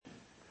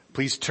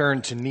Please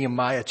turn to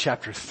Nehemiah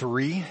chapter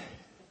 3.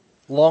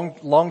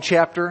 Long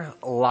chapter,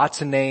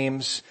 lots of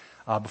names.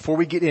 Before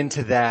we get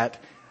into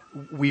that,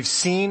 we've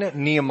seen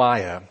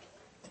Nehemiah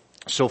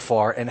so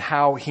far and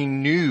how he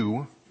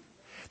knew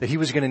that he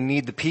was going to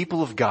need the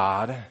people of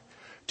God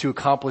to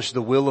accomplish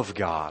the will of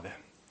God.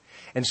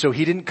 And so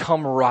he didn't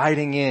come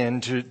riding in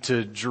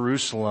to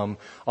Jerusalem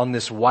on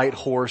this white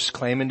horse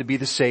claiming to be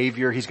the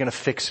Savior. He's going to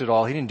fix it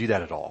all. He didn't do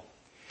that at all.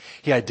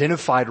 He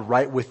identified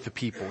right with the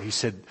people. He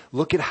said,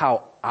 look at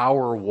how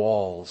our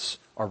walls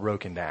are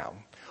broken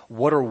down.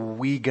 What are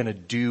we going to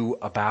do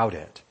about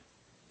it?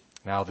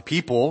 Now, the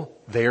people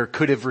there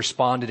could have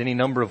responded any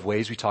number of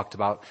ways. We talked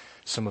about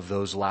some of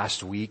those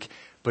last week.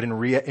 But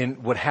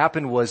in what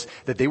happened was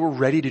that they were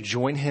ready to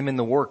join him in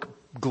the work.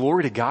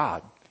 Glory to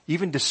God.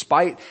 Even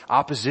despite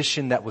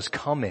opposition that was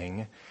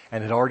coming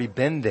and had already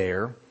been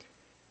there,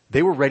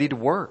 they were ready to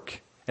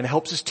work. And it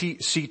helps us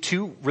see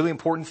two really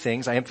important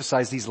things. I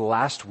emphasized these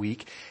last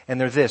week, and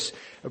they're this.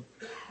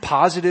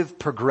 Positive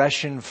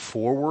progression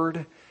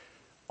forward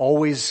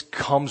always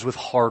comes with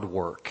hard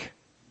work.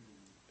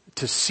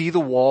 To see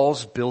the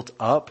walls built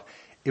up,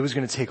 it was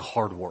going to take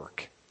hard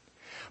work.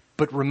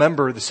 But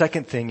remember, the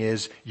second thing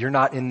is you're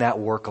not in that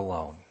work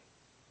alone.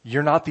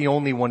 You're not the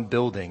only one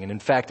building. And in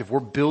fact, if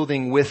we're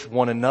building with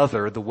one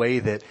another the way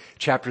that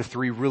chapter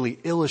 3 really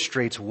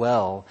illustrates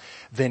well,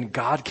 then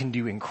God can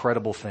do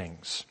incredible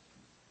things.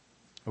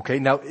 Okay,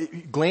 now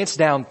glance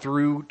down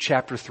through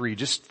chapter 3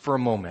 just for a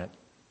moment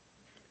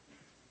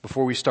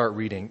before we start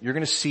reading. You're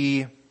going to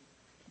see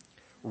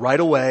right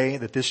away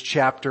that this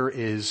chapter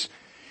is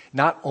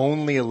not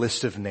only a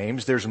list of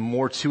names, there's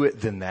more to it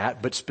than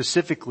that, but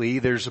specifically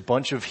there's a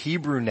bunch of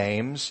Hebrew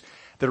names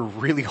that are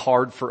really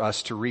hard for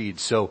us to read.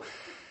 So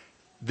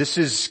this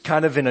is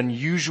kind of an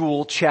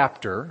unusual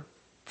chapter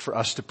for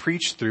us to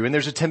preach through. And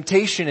there's a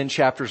temptation in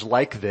chapters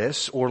like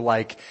this, or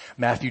like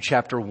Matthew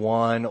chapter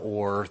 1,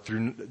 or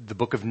through the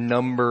book of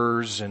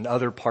Numbers and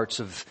other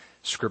parts of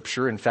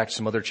Scripture. In fact,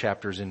 some other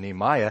chapters in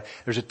Nehemiah.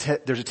 There's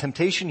a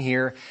temptation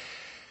here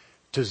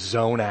to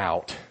zone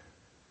out.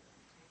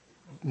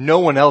 No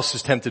one else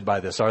is tempted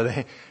by this, are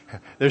they?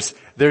 There's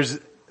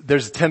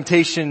a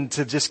temptation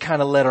to just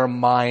kind of let our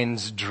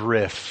minds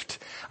drift.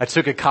 I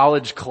took a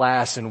college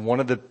class, and one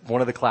of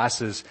the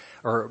classes,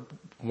 or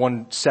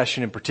one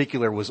session in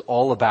particular, was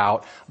all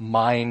about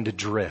mind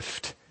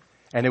drift.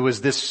 And it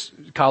was this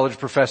college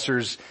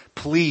professor's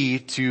plea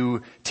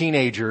to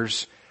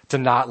teenagers to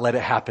not let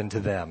it happen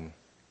to them.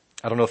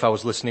 I don't know if I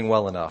was listening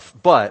well enough,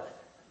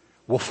 but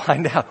we'll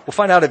find out. We'll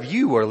find out if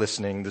you are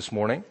listening this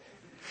morning.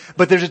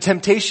 But there's a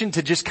temptation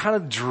to just kind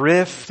of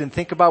drift and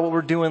think about what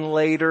we're doing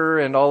later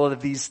and all of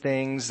these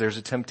things. There's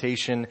a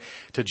temptation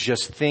to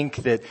just think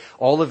that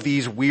all of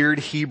these weird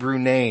Hebrew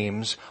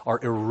names are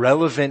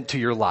irrelevant to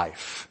your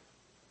life.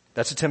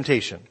 That's a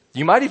temptation.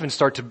 You might even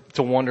start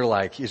to wonder,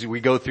 like, as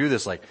we go through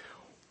this, like,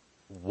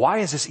 why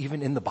is this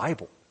even in the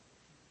Bible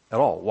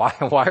at all?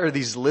 Why are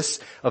these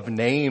lists of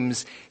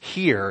names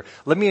here?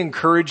 Let me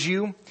encourage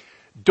you,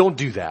 don't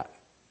do that.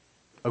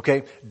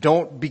 Okay?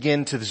 Don't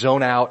begin to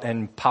zone out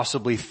and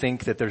possibly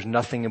think that there's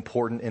nothing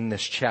important in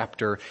this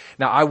chapter.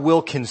 Now, I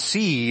will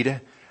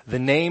concede the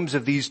names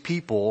of these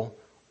people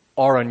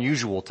are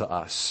unusual to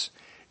us.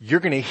 You're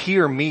going to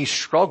hear me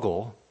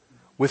struggle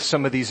with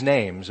some of these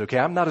names. Okay?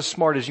 I'm not as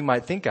smart as you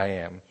might think I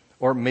am.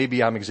 Or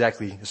maybe I'm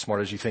exactly as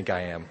smart as you think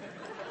I am.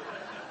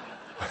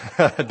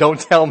 Don't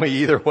tell me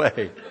either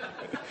way.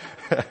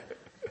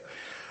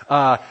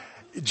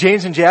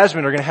 James and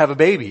Jasmine are going to have a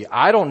baby.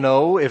 I don't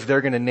know if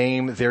they're going to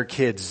name their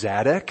kid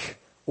Zadok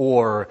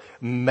or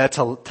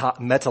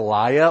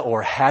Metaliah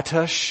or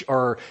Hattush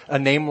or a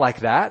name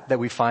like that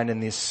we find in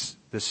this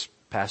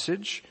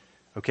passage.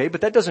 Okay,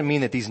 but that doesn't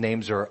mean that these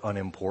names are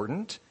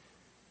unimportant.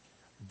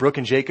 Brooke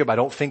and Jacob, I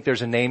don't think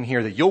there's a name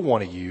here that you'll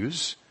want to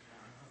use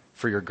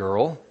for your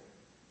girl.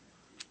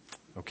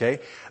 Okay,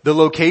 the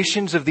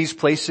locations of these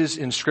places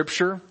in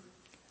Scripture,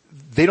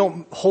 they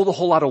don't hold a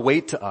whole lot of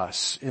weight to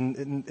us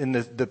in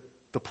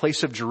the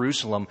place of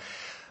Jerusalem.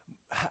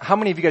 How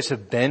many of you guys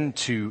have been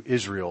to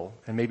Israel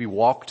and maybe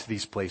walked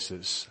these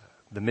places?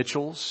 The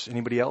Mitchells?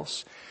 Anybody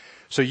else?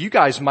 So you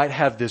guys might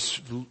have this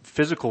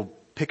physical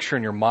picture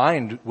in your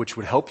mind which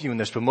would help you in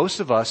this, but most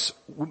of us,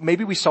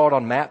 maybe we saw it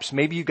on maps.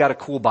 Maybe you got a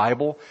cool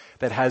Bible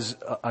that has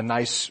a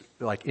nice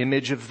like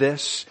image of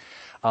this.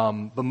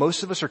 But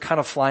most of us are kind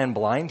of flying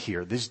blind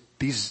here.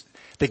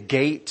 The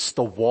gates,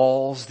 the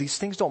walls, these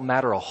things don't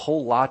matter a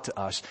whole lot to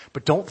us,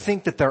 but don't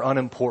think that they're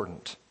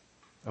unimportant.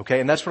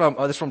 Okay, and that's what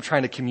I'm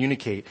trying to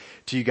communicate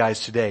to you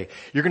guys today.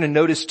 You're going to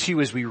notice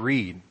too as we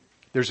read,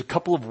 there's a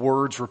couple of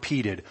words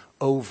repeated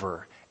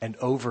over and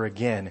over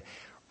again.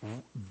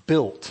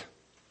 Built,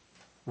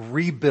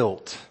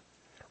 rebuilt,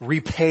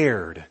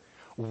 repaired,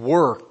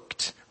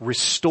 worked,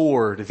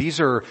 restored. These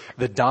are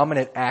the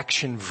dominant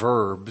action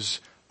verbs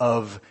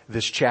of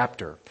this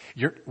chapter.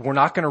 We're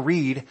not going to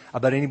read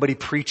about anybody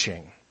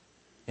preaching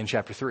in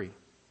chapter 3.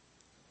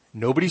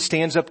 Nobody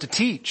stands up to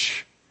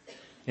teach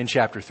in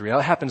chapter 3. Now,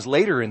 that happens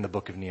later in the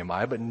book of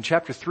Nehemiah, but in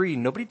chapter 3,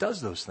 nobody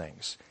does those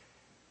things.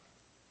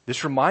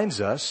 This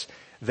reminds us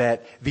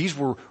that these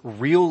were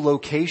real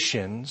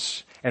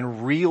locations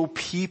and real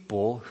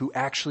people who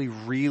actually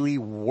really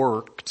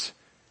worked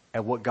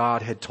at what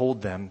God had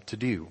told them to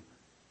do.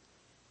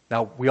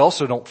 Now, we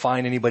also don't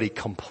find anybody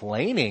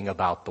complaining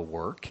about the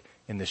work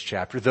in this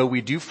chapter, though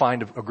we do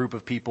find a group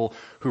of people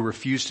who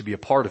refuse to be a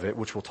part of it,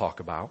 which we'll talk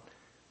about.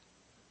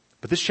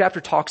 But this chapter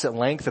talks at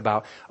length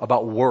about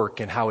work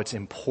and how it's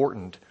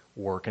important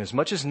work. And as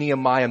much as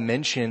Nehemiah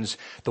mentions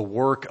the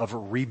work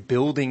of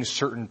rebuilding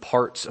certain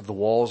parts of the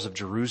walls of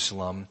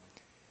Jerusalem,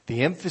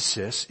 the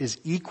emphasis is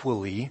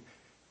equally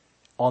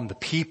on the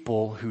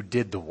people who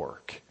did the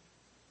work.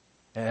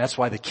 And that's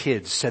why the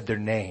kids said their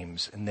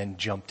names and then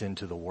jumped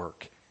into the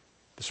work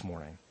this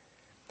morning.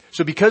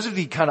 So because of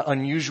the kind of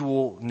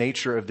unusual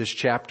nature of this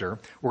chapter,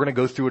 we're going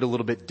to go through it a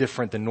little bit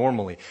different than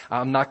normally.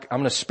 I'm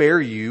going to spare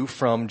you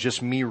from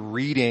just me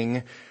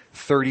reading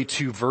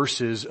 32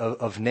 verses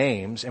of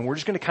names, and we're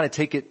just going to kind of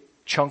take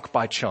it chunk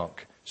by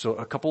chunk. So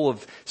a couple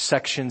of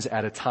sections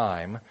at a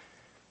time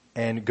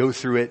and go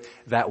through it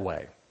that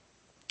way.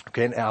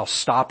 Okay, and I'll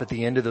stop at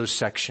the end of those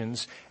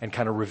sections and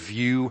kind of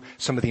review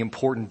some of the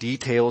important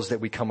details that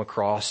we come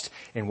across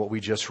in what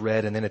we just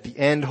read. And then at the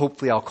end,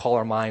 hopefully I'll call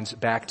our minds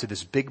back to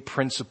this big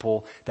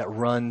principle that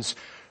runs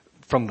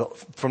from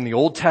the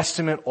Old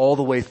Testament all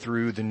the way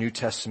through the New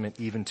Testament,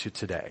 even to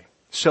today.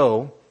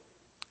 So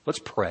let's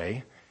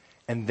pray,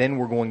 and then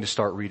we're going to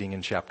start reading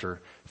in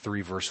chapter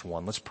 3, verse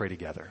 1. Let's pray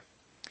together.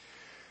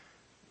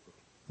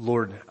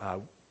 Lord,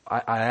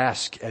 I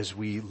ask as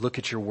we look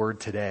at your word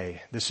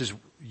today, this is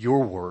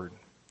your word.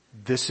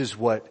 This is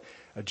what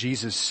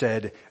Jesus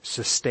said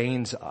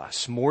sustains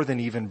us. More than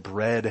even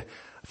bread,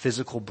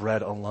 physical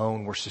bread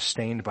alone, we're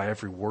sustained by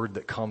every word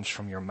that comes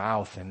from your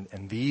mouth.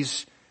 And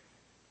these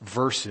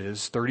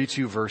verses,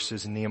 32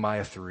 verses in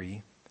Nehemiah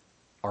 3,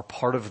 are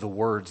part of the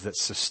words that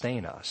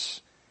sustain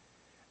us.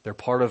 They're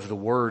part of the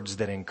words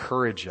that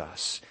encourage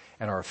us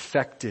and are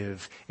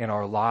effective in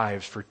our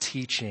lives for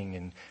teaching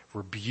and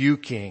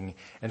rebuking.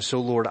 And so,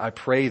 Lord, I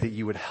pray that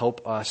you would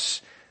help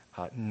us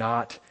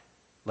not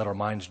let our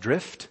minds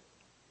drift,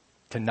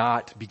 to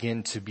not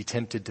begin to be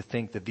tempted to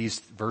think that these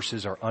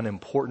verses are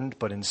unimportant,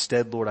 but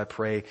instead, Lord, I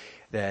pray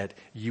that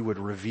you would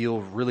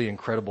reveal really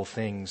incredible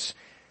things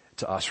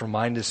to us.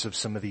 Remind us of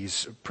some of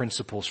these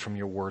principles from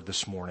your word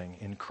this morning.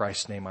 In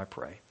Christ's name I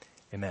pray.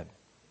 Amen.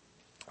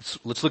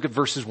 Let's look at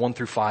verses 1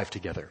 through 5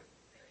 together.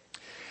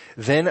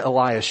 Then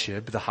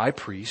Eliashib, the high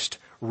priest,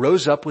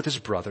 rose up with his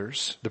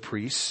brothers, the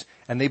priests,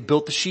 and they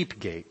built the sheep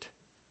gate.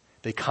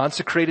 They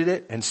consecrated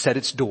it and set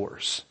its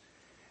doors.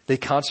 They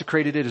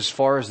consecrated it as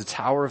far as the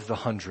Tower of the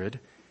 100,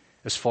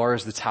 as far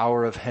as the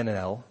Tower of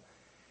Hananel.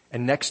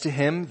 And next to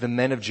him, the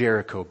men of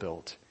Jericho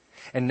built.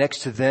 And next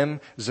to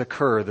them,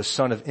 Zakur, the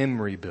son of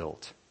Imri,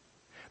 built.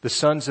 The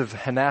sons of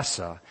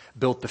Hanassah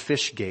built the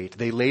fish gate.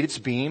 They laid its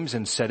beams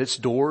and set its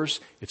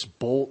doors, its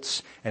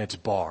bolts, and its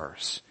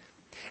bars.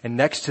 And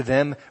next to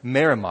them,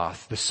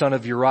 Meremoth, the son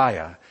of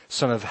Uriah,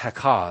 son of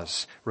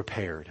Hakaz,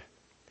 repaired.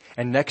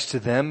 And next to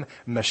them,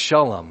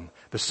 Meshullam,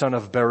 the son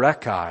of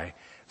Berekai,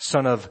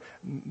 son of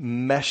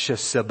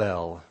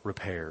Meshesabel,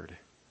 repaired.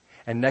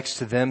 And next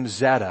to them,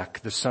 Zadok,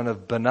 the son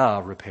of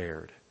Banah,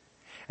 repaired.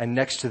 And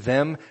next to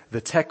them,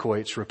 the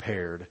Tekoites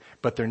repaired.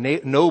 But their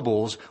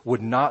nobles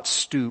would not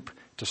stoop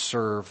to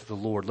serve the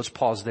Lord. Let's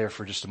pause there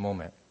for just a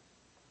moment.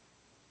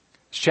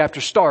 This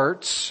chapter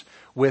starts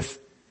with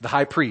the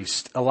high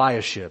priest,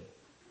 Eliashib.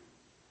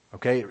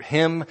 Okay,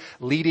 him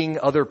leading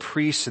other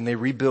priests, and they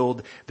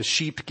rebuild the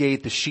sheep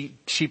gate. The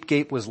sheep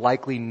gate was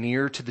likely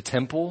near to the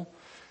temple,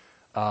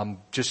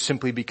 just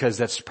simply because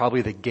that's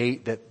probably the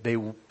gate that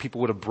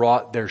people would have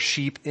brought their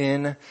sheep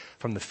in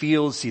from the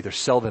fields to either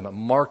sell them at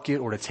market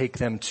or to take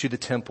them to the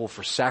temple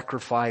for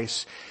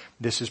sacrifice.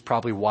 This is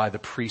probably why the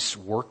priests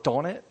worked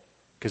on it,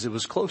 because it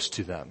was close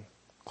to them,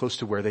 close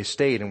to where they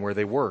stayed and where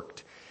they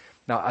worked.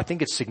 Now, I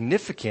think it's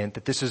significant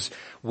that this is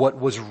what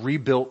was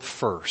rebuilt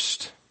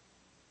first.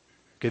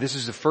 Okay, this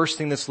is the first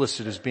thing that's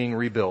listed as being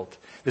rebuilt.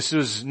 This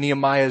was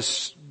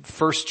Nehemiah's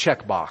first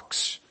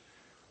checkbox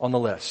on the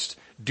list.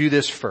 Do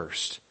this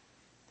first.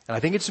 And I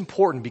think it's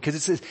important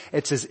because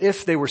it's as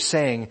if they were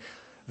saying,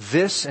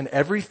 this and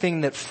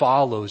everything that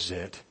follows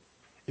it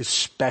is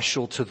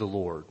special to the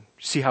Lord.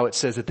 See how it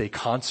says that they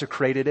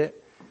consecrated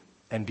it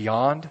and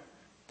beyond?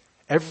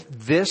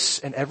 This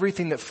and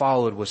everything that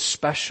followed was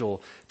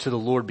special to the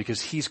Lord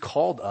because he's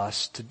called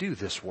us to do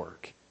this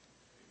work.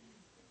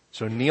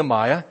 So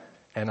Nehemiah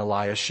and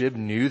Eliashib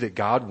knew that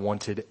God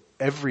wanted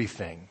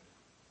everything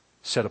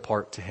set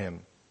apart to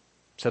him,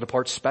 set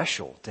apart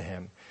special to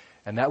him.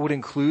 And that would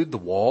include the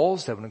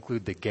walls, that would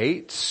include the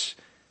gates,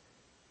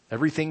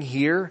 everything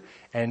here.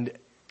 And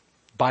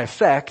by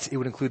effect, it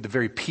would include the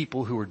very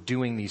people who were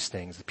doing these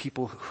things, the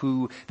people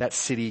who that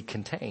city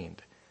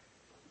contained.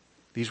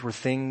 These were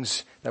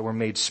things that were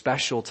made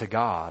special to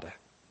God,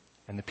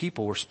 and the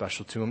people were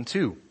special to him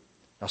too.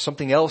 Now,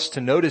 something else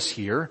to notice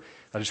here,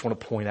 I just want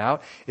to point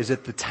out, is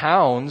that the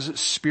town's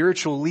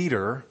spiritual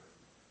leader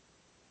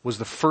was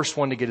the first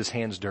one to get his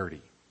hands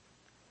dirty.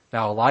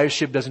 Now,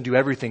 Eliashib doesn't do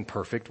everything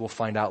perfect. We'll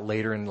find out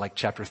later in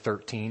chapter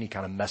 13, he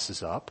kind of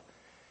messes up.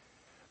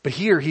 But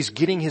here he's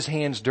getting his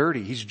hands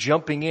dirty. He's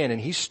jumping in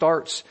and he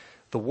starts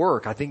the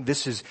work. I think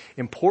this is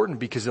important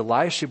because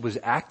Eliashib was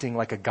acting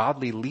like a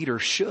godly leader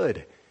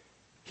should.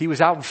 He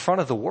was out in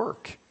front of the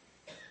work,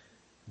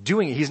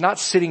 doing it. He's not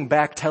sitting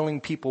back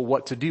telling people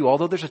what to do,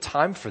 although there's a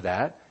time for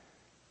that.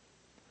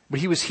 But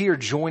he was here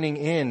joining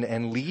in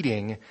and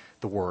leading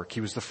the work.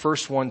 He was the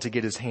first one to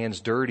get his hands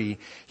dirty.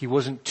 He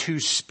wasn't too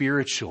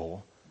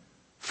spiritual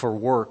for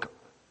work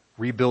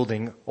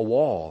rebuilding a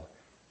wall.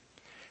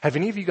 Have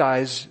any of you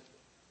guys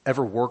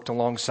ever worked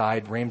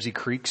alongside Ramsey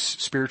Creek's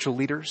spiritual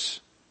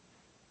leaders?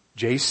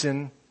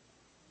 Jason,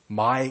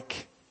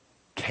 Mike,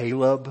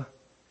 Caleb.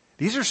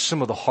 These are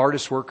some of the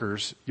hardest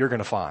workers you're going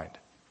to find.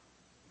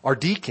 Our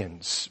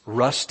deacons,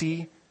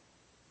 Rusty,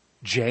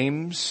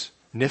 James,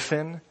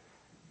 Niffen,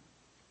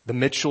 the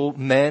Mitchell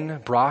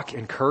men, Brock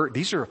and Kurt.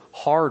 These are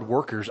hard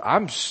workers.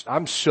 I'm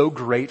so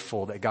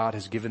grateful that God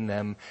has given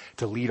them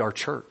to lead our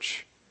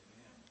church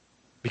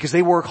because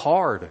they work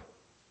hard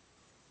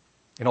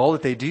in all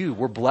that they do.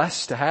 We're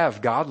blessed to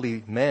have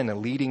godly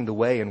men leading the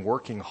way and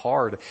working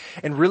hard.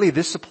 And really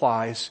this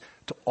applies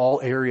to all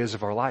areas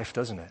of our life,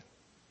 doesn't it?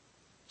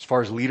 As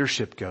far as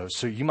leadership goes.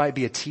 So you might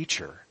be a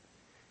teacher.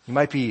 You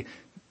might be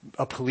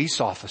a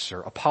police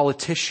officer, a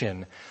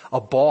politician,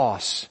 a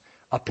boss,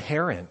 a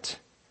parent,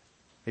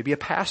 maybe a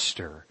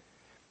pastor.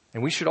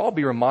 And we should all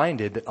be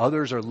reminded that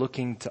others are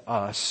looking to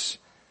us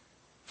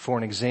for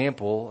an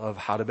example of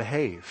how to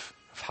behave,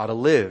 of how to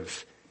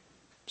live.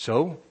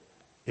 So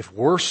if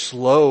we're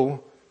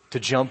slow to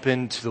jump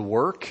into the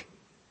work,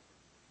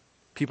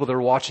 people that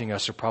are watching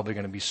us are probably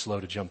going to be slow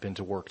to jump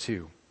into work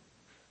too.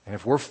 And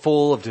if we're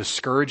full of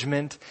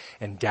discouragement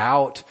and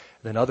doubt,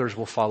 then others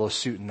will follow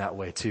suit in that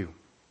way too.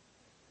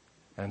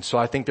 And so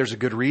I think there's a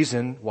good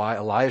reason why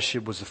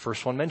Eliashib was the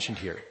first one mentioned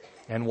here,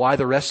 and why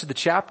the rest of the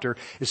chapter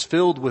is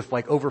filled with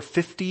like over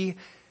 50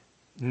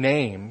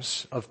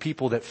 names of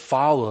people that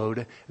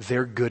followed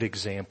their good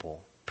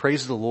example.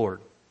 Praise the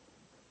Lord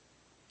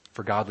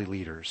for godly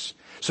leaders.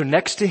 So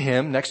next to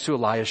him, next to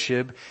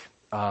Eliashib,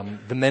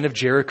 the men of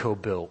Jericho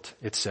built,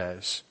 it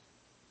says.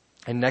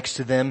 And next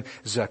to them,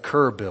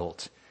 Zakur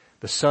built.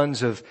 The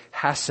sons of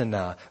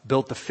Hassanah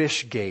built the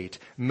fish gate.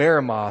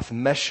 Meremoth,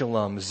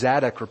 Meshullam,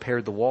 Zadok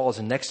repaired the walls.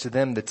 And next to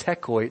them, the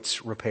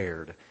Tekoites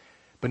repaired.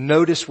 But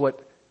notice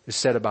what is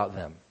said about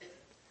them.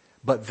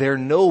 But their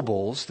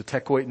nobles, the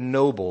Tekoite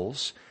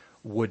nobles,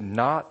 would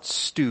not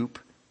stoop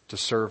to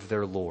serve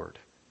their Lord.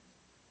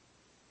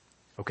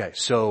 Okay,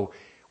 so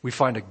we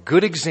find a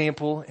good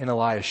example in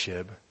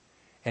Eliashib.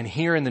 And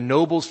here in the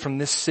nobles from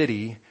this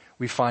city,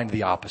 we find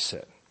the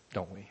opposite,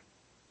 don't we?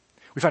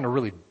 We find a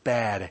really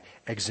bad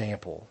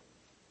example.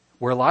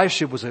 Where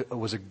Eliashib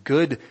was a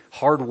good,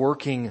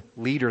 hard-working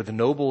leader, the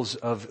nobles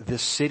of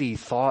this city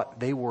thought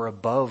they were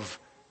above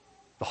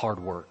the hard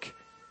work.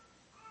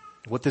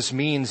 What this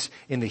means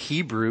in the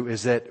Hebrew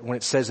is that when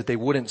it says that they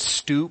wouldn't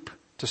stoop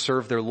to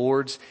serve their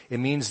lords, it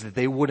means that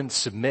they wouldn't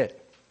submit.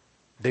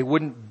 They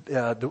wouldn't,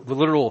 the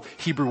literal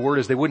Hebrew word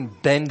is they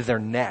wouldn't bend their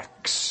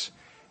necks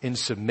in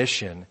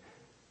submission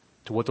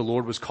to what the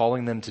Lord was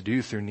calling them to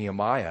do through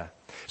Nehemiah.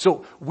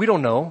 So we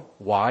don't know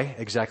why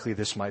exactly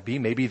this might be.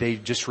 Maybe they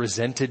just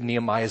resented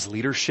Nehemiah's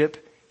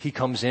leadership. He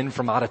comes in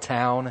from out of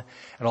town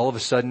and all of a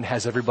sudden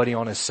has everybody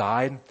on his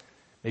side.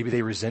 Maybe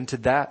they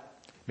resented that.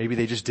 Maybe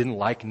they just didn't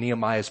like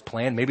Nehemiah's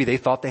plan. Maybe they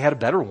thought they had a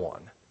better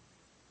one.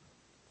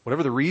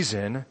 Whatever the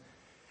reason,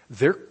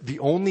 they're the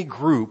only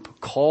group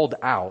called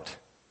out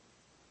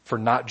for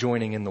not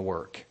joining in the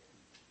work.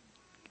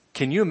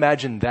 Can you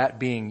imagine that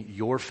being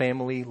your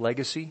family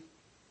legacy?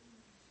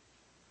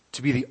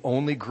 To be the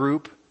only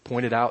group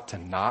pointed out to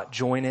not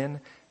join in,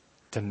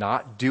 to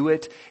not do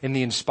it. In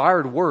the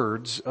inspired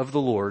words of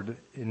the Lord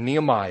in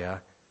Nehemiah,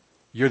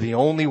 you're the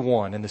only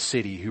one in the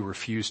city who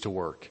refused to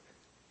work.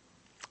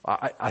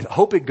 I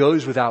hope it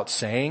goes without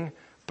saying,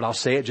 but I'll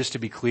say it just to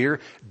be clear.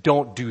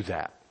 Don't do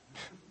that.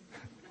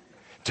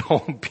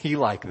 Don't be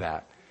like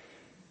that.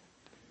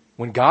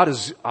 When God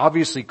is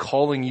obviously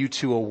calling you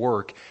to a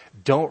work,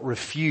 don't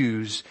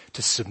refuse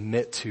to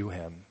submit to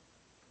Him.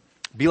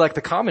 Be like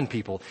the common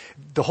people.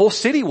 The whole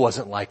city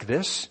wasn't like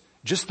this.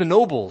 Just the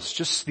nobles,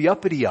 just the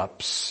uppity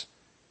ups.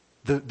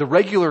 The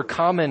regular,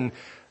 common,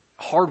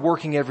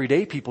 hardworking,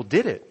 everyday people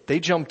did it. They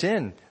jumped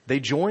in. They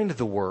joined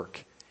the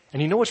work.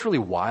 And you know what's really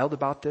wild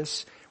about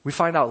this? We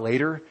find out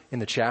later in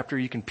the chapter,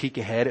 you can peek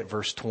ahead at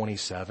verse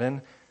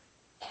 27.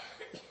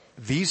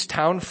 These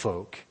town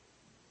folk,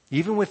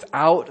 even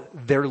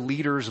without their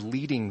leaders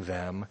leading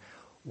them,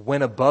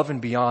 went above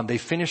and beyond. They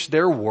finished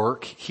their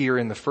work here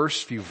in the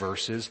first few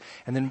verses,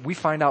 and then we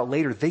find out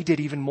later they did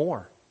even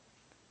more.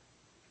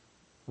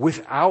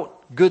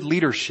 Without good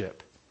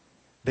leadership,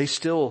 they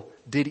still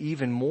did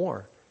even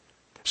more.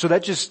 So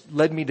that just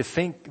led me to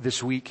think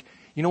this week,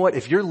 you know what,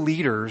 if your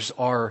leaders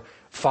are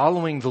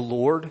following the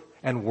Lord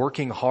and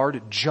working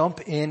hard, jump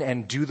in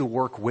and do the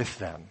work with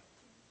them.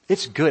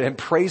 It's good, and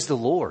praise the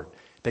Lord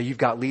that you've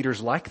got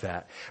leaders like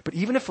that. But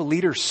even if a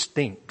leader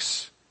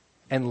stinks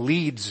and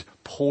leads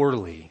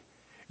poorly,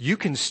 you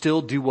can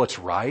still do what's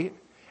right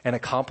and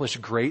accomplish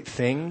great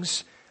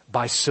things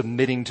by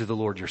submitting to the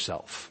Lord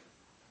yourself.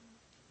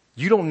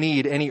 You don't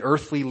need any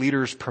earthly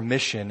leader's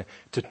permission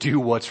to do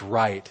what's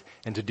right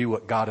and to do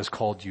what God has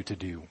called you to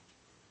do.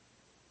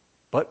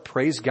 But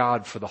praise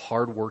God for the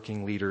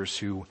hardworking leaders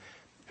who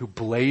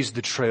blaze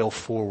the trail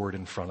forward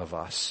in front of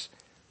us.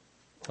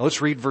 Now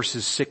let's read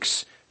verses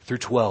 6 through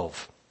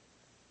 12.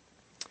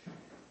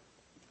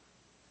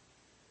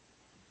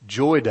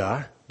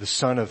 Joiada, the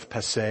son of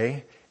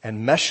Paseh,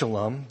 and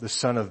Meshullam, the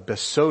son of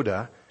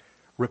Besoda,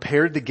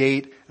 repaired the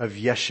gate of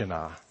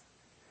Yeshanah.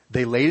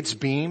 They laid its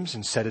beams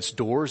and set its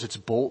doors, its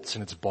bolts,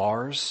 and its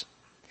bars.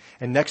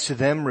 And next to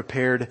them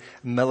repaired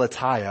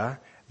Malchijah,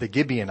 the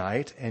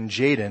Gibeonite, and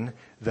Jadon,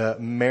 the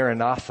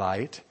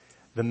Maranothite,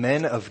 the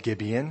men of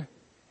Gibeon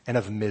and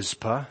of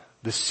Mizpah,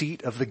 the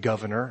seat of the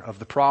governor of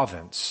the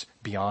province,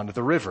 beyond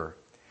the river.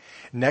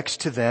 Next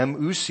to them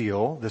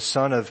Uziel, the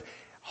son of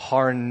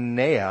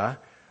Harneah,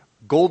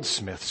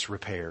 goldsmiths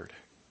repaired.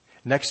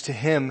 Next to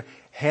him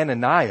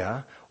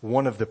Hananiah,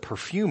 one of the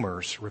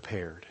perfumers,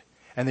 repaired.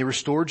 And they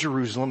restored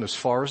Jerusalem as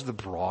far as the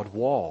broad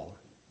wall.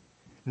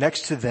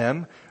 Next to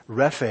them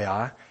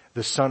Rephaiah,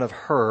 the son of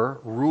Hur,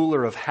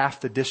 ruler of half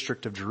the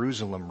district of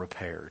Jerusalem,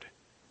 repaired.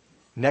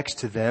 Next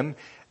to them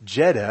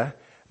Jeddah,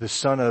 the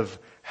son of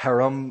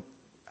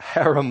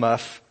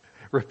Haramuth,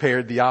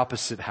 repaired the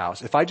opposite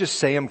house. If I just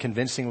say them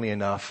convincingly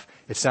enough,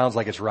 it sounds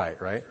like it's right?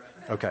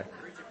 Okay.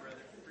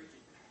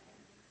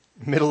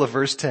 Middle of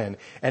verse 10.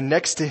 And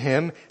next to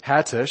him,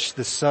 Hattush,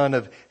 the son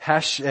of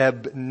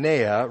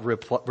Hashabneah,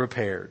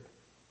 repaired.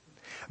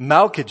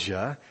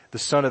 Malchijah, the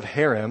son of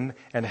Harim,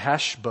 and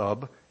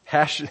Hashub,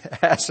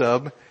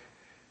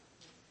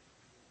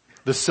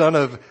 the son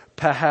of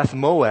Pahath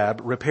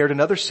Moab, repaired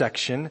another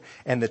section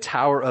and the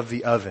tower of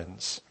the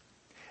ovens.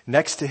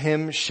 Next to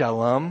him,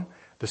 Shallum,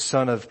 the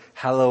son of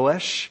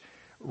Haloesh,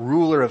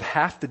 ruler of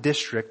half the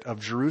district of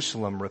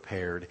Jerusalem,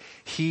 repaired.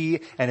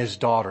 He and his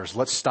daughters.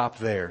 Let's stop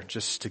there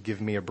just to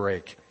give me a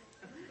break.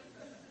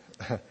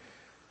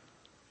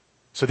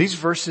 So these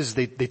verses,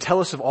 they tell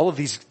us of all of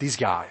these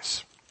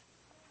guys.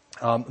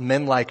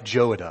 Men like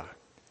Joiada.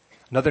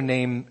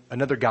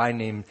 Another guy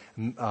named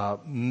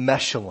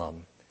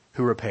Meshullam,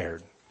 who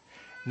repaired.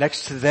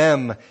 Next to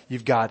them,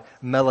 you've got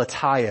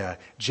Melatiah,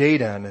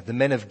 Jadon, the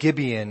men of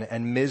Gibeon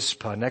and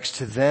Mizpah. Next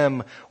to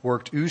them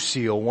worked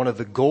Uziel, one of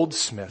the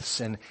goldsmiths,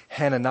 and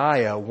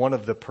Hananiah, one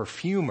of the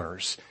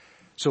perfumers.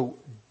 So,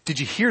 did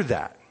you hear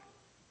that?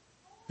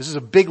 This is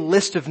a big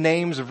list of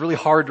names, of really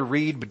hard to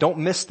read, but don't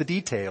miss the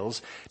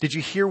details. Did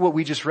you hear what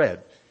we just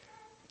read?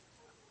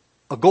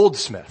 A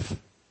goldsmith,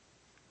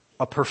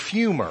 a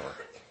perfumer.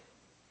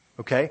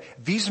 Okay?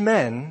 These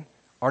men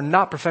are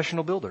not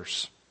professional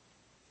builders.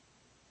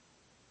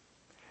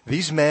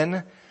 These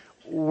men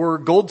were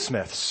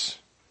goldsmiths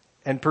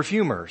and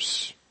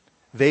perfumers.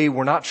 They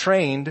were not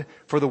trained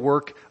for the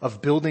work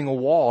of building a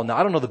wall. Now,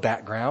 I don't know the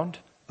background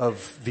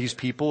of these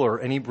people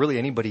or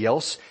anybody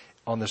else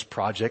on this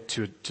project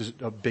to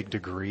a big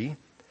degree,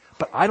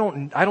 but I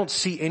don't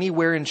see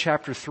anywhere in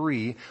chapter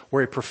 3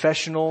 where a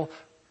professional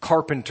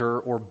carpenter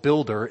or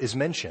builder is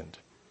mentioned.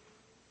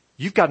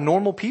 You've got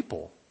normal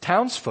people,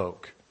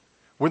 townsfolk,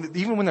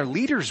 even when their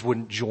leaders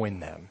wouldn't join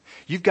them.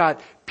 You've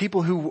got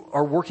people who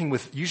are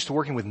used to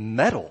working with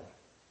metal,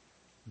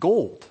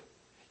 gold.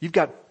 You've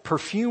got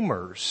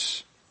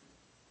perfumers.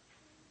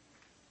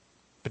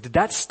 But did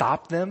that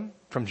stop them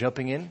from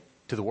jumping in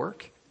to the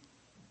work?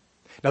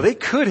 Now they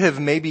could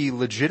have maybe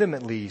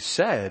legitimately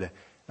said,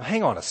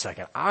 hang on a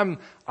second, I'm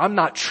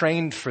not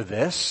trained for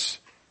this.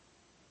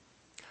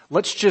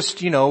 Let's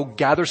just,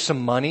 gather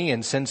some money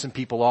and send some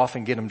people off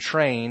and get them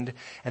trained,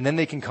 and then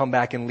they can come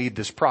back and lead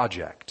this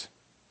project.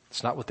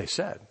 It's not what they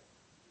said.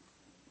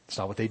 It's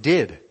not what they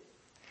did.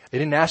 They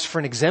didn't ask for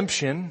an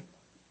exemption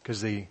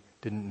because they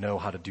didn't know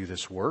how to do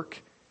this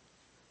work.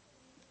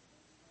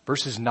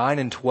 Verses 9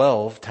 and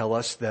 12 tell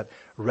us that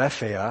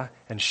Rephaiah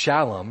and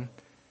Shallum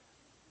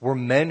were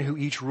men who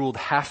each ruled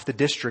half the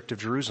district of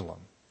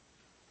Jerusalem.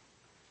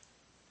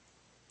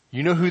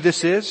 You know who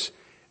this is?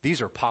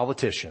 These are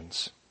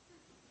politicians.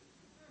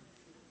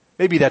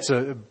 Maybe that's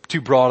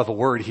too broad of a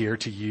word here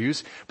to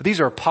use, but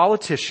these are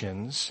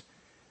politicians.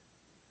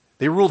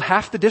 They ruled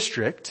half the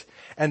district,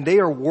 and they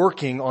are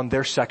working on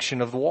their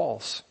section of the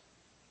walls.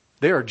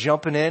 They are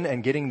jumping in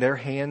and getting their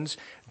hands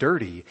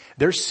dirty.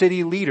 Their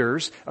city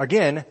leaders,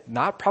 again,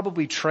 not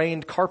probably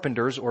trained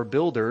carpenters or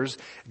builders,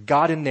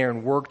 got in there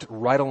and worked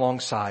right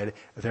alongside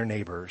their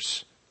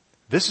neighbors.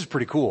 This is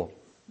pretty cool.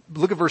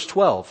 Look at verse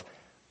 12.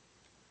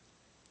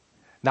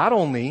 Not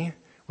only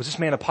was this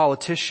man a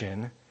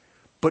politician,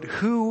 but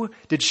who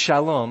did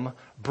Shallum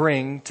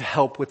bring to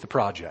help with the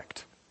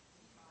project?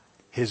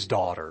 His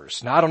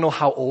daughters. Now, I don't know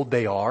how old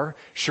they are.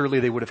 Surely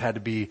they would have had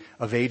to be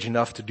of age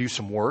enough to do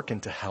some work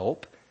and to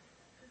help.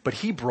 But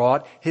he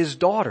brought his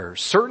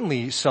daughters.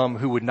 Certainly some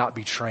who would not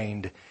be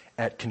trained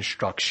at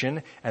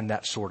construction and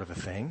that sort of a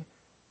thing.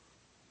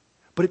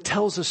 But it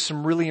tells us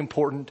some really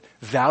important,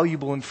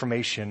 valuable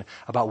information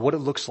about what it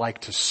looks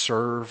like to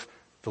serve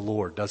the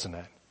Lord, doesn't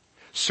it?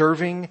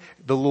 Serving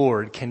the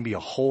Lord can be a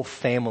whole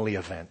family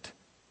event.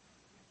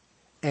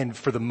 And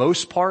for the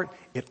most part,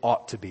 it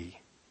ought to be.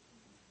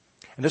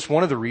 And that's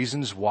one of the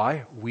reasons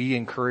why we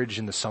encourage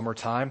in the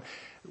summertime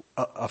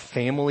a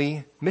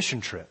family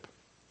mission trip,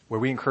 where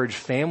we encourage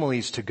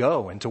families to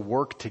go and to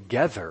work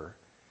together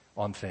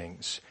on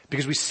things.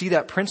 Because we see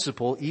that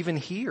principle even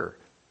here.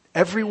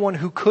 Everyone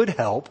who could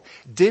help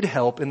did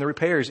help in the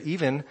repairs,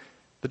 even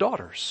the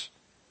daughters.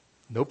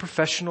 No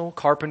professional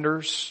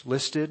carpenters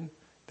listed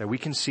that we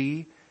can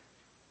see.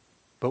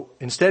 But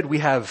instead we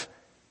have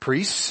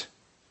priests,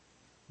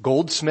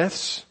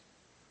 goldsmiths,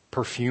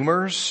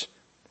 perfumers,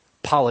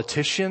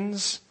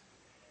 politicians,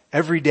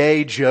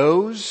 everyday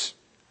Joes,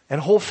 and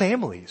whole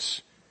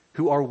families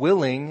who are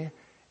willing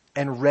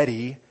and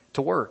ready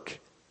to work.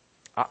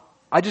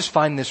 I just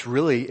find this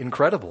really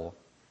incredible.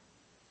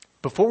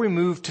 Before we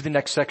move to the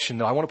next section,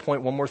 though, I want to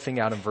point one more thing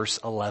out in verse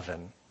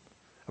 11.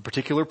 A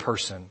particular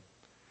person,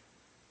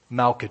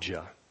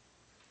 Malchijah.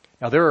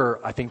 Now there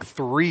are, I think,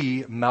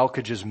 3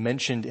 Malchijahs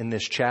mentioned in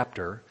this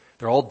chapter.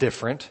 They're all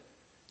different.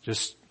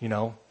 Just,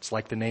 it's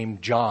like the name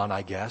John,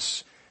 I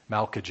guess,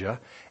 Malchijah.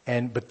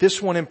 But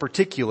this one in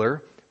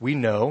particular, we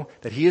know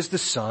that he is the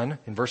son,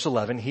 in verse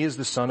 11, he is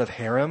the son of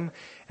Haram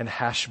and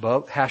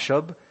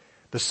Hashub,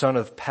 the son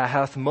of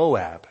Pahath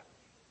Moab.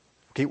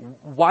 Okay,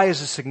 why is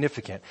this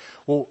significant?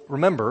 Well,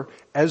 remember,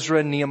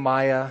 Ezra,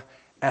 Nehemiah,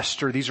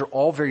 Esther, these are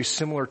all very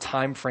similar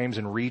time frames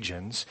and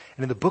regions.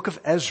 And in the book of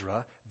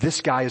Ezra,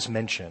 this guy is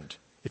mentioned.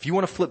 If you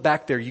want to flip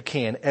back there, you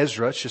can.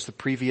 Ezra, it's just the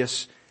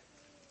previous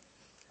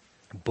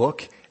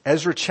book.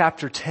 Ezra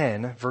chapter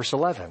 10, verse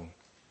 11.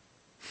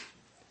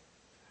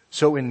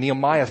 So in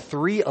Nehemiah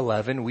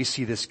 3:11, we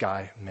see this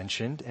guy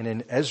mentioned. And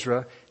in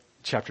Ezra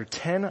chapter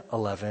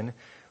 10:11,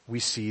 we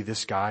see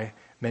this guy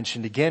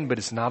mentioned again, but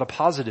it's not a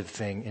positive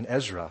thing in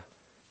Ezra.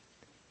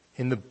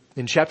 In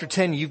chapter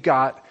 10, you've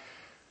got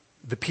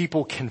the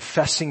people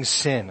confessing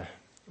sin,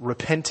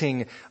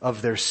 repenting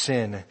of their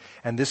sin.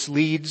 And this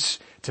leads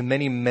to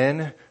many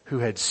men who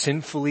had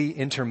sinfully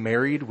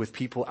intermarried with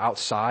people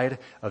outside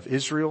of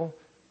Israel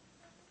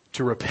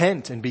to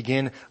repent and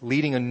begin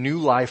leading a new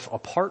life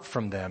apart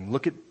from them.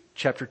 Look at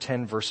chapter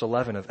 10, verse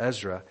 11 of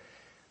Ezra.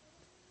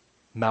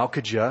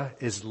 Malchijah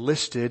is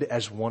listed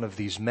as one of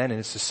these men, and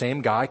it's the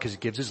same guy because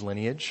it gives his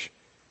lineage.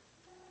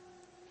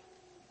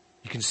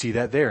 You can see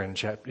that there in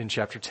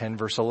chapter 10,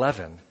 verse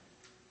 11.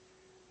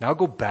 Now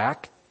go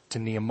back to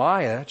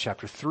Nehemiah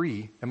chapter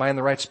 3. Am I in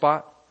the right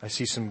spot? I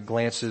see some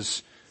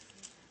glances.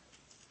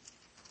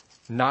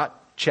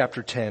 Not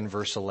chapter 10,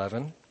 verse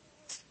 11.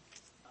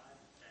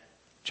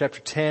 Chapter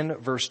 10,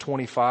 verse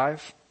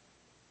 25.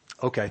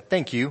 Okay,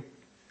 thank you.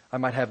 I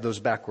might have those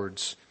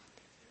backwards.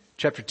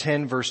 Chapter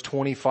 10, verse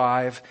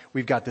 25,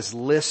 we've got this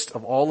list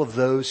of all of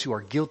those who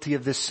are guilty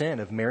of this sin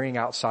of marrying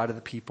outside of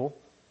the people.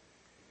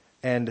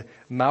 And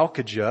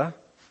Malchijah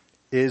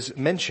is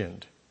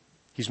mentioned.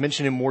 He's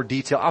mentioned in more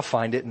detail. I'll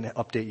find it and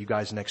update you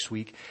guys next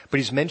week. But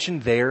he's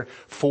mentioned there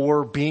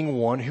for being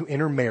one who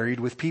intermarried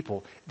with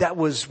people.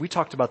 We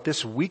talked about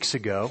this weeks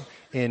ago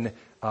in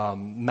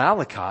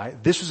Malachi.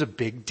 This was a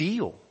big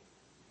deal.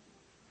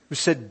 We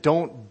said,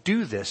 don't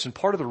do this. And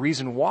part of the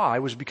reason why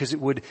was because it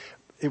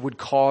would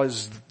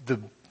cause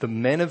the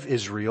men of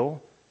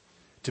Israel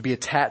to be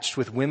attached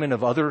with women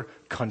of other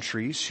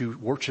countries who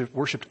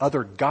worshipped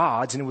other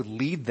gods, and it would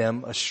lead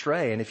them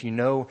astray. And if you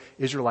know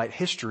Israelite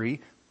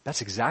history,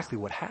 that's exactly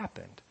what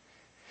happened.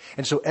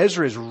 And so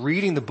Ezra is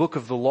reading the book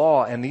of the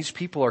law, and these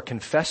people are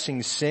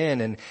confessing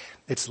sin, and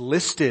it's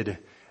listed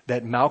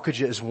that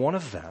Malchijah is one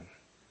of them.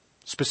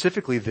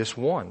 Specifically this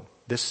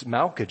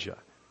Malchijah.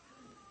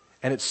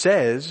 And it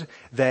says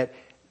that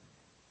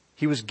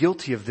he was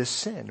guilty of this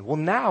sin. Well,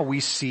 now we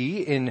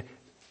see in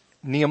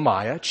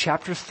Nehemiah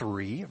chapter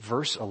 3,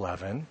 verse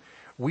 11,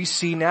 we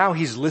see now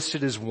he's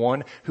listed as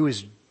one who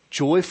is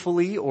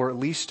joyfully, or at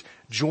least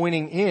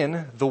joining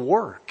in the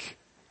work.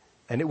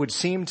 And it would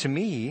seem to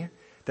me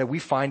that we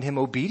find him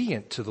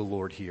obedient to the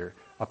Lord here,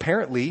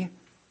 apparently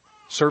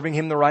serving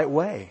him the right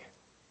way.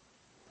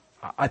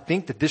 I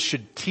think that this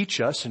should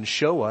teach us and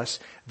show us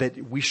that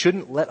we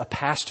shouldn't let a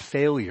past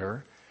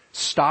failure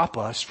stop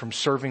us from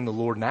serving the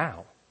Lord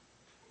now,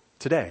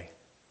 today.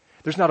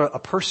 There's not a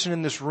person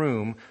in this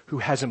room who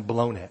hasn't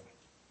blown it,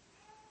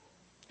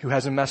 who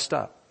hasn't messed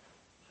up.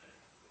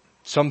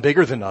 Some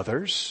bigger than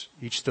others.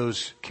 Each of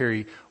those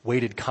carry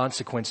weighted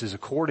consequences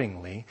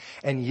accordingly.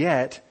 And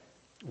yet,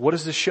 what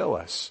does this show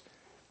us?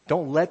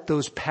 Don't let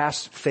those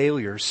past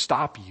failures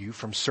stop you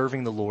from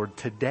serving the Lord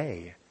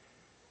today.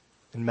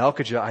 And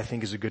Malchijah, I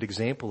think, is a good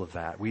example of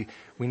that. We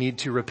need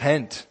to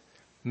repent,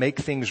 make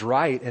things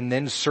right, and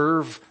then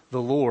serve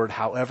the Lord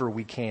however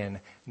we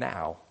can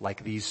now,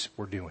 like these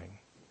were doing.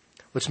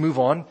 Let's move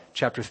on.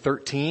 Chapter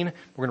 13.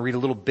 We're going to read a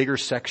little bigger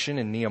section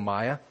in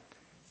Nehemiah.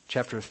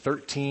 Chapter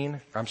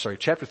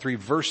 3,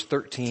 verse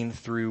 13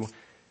 through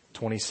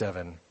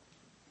 27.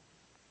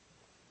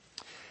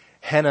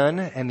 Hanun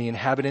and the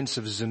inhabitants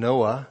of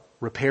Zanoah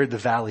repaired the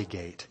valley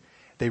gate.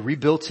 They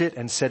rebuilt it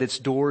and set its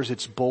doors,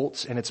 its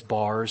bolts, and its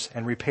bars,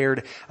 and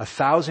repaired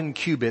 1,000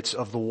 cubits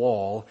of the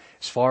wall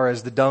as far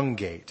as the dung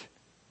gate.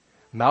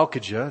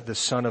 Malchijah, the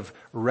son of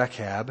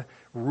Rechab,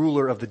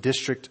 ruler of the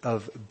district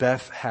of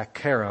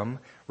Beth-Haccherem,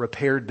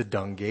 repaired the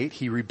dung gate.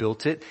 He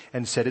rebuilt it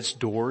and set its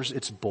doors,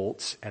 its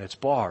bolts, and its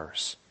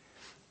bars.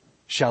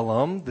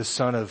 Shallum, the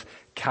son of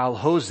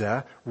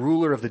Calhoseh,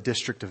 ruler of the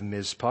district of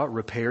Mizpah,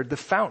 repaired the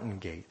fountain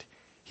gate.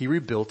 He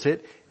rebuilt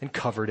it and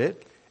covered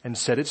it and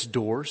set its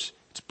doors,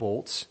 its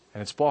bolts,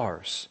 and its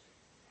bars.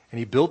 And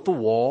he built the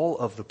wall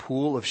of the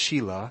pool of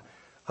Shelah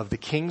of the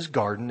king's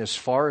garden as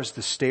far as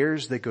the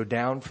stairs that go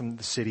down from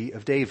the city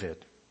of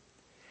David.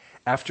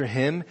 After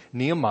him,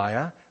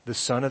 Nehemiah, the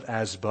son of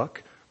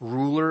Azbuk,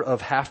 ruler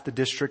of half the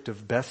district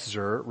of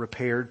Beth-zur,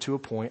 repaired to a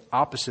point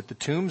opposite the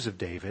tombs of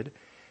David,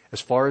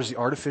 as far as the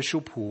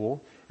artificial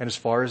pool and as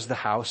far as the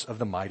house of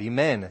the mighty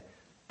men.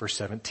 Verse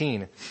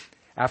 17.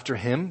 After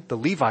him, the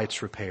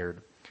Levites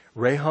repaired.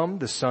 Rehum,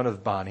 the son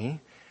of Bani.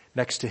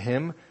 Next to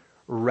him,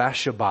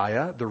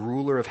 Rashabiah, the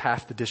ruler of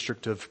half the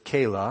district of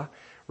Keilah,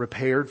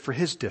 repaired for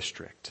his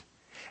district.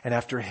 And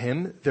after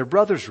him, their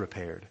brothers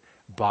repaired.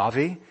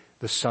 Bavi,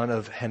 the son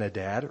of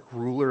Henadad,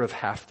 ruler of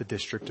half the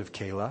district of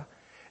Keilah.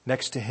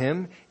 Next to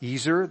him,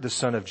 Ezer, the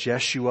son of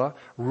Jeshua,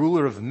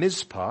 ruler of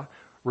Mizpah,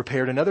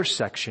 repaired another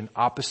section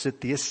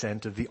opposite the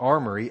ascent of the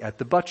armory at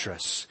the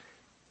buttress.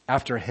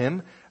 After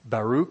him,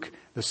 Baruch,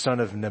 the son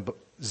of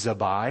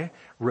Zabai,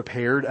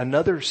 repaired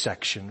another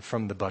section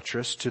from the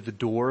buttress to the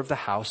door of the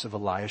house of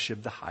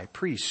Eliashib the high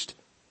priest.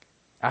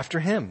 After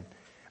him,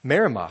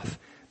 Meremoth,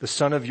 the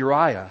son of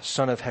Uriah,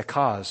 son of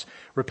Hekaz,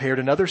 repaired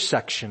another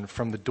section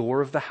from the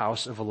door of the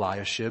house of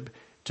Eliashib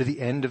to the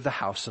end of the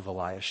house of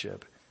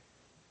Eliashib.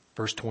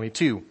 Verse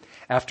 22,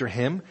 after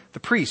him, the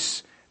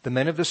priests, the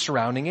men of the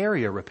surrounding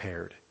area,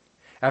 repaired.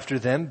 After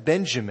them,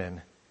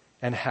 Benjamin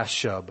and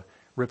Hashub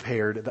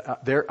repaired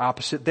their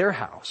opposite their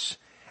house.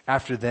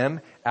 After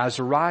them,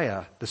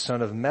 Azariah, the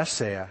son of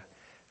Messiah,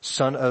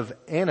 son of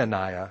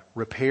Ananiah,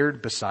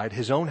 repaired beside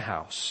his own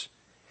house.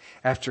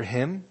 After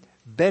him,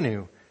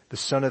 Benu, the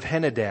son of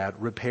Henadad,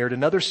 repaired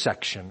another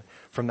section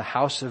from the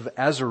house of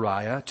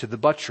Azariah to the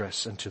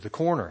buttress and to the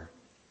corner.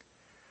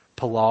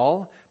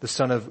 Palal, the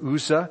son of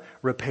Uzzah,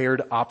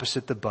 repaired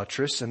opposite the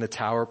buttress and the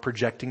tower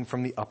projecting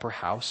from the upper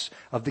house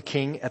of the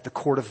king at the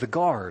court of the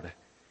guard.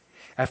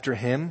 After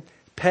him,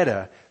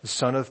 Pedah, the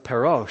son of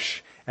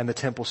Parosh, and the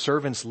temple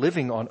servants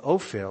living on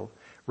Ophel,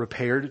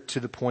 repaired to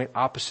the point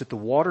opposite the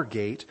water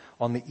gate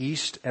on the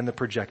east and the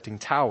projecting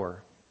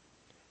tower.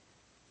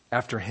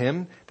 After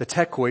him, the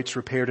Tekoites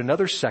repaired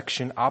another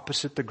section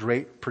opposite the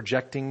great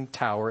projecting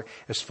tower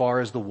as far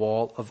as the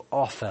wall of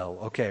Ophel.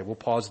 Okay, we'll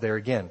pause there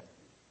again.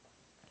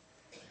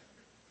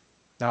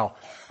 Now,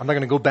 I'm not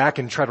going to go back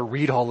and try to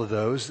read all of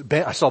those.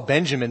 I saw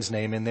Benjamin's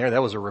name in there.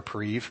 That was a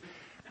reprieve,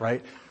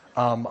 right?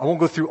 I won't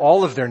go through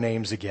all of their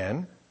names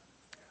again,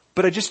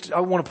 but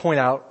I want to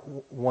point out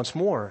once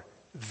more,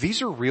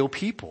 these are real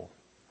people.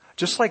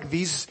 Just like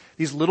these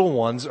little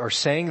ones are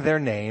saying their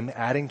name,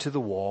 adding to the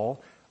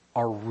wall,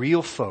 are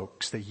real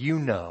folks that you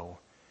know.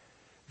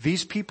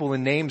 These people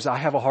in names I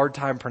have a hard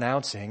time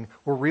pronouncing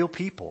were real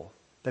people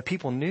that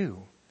people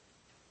knew.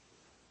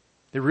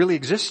 They really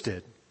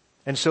existed.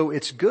 And so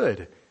it's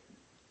good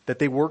that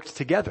they worked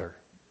together.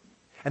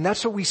 And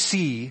that's what we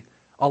see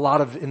a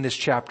lot of in this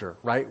chapter,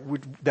 right?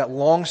 That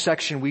long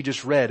section we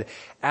just read,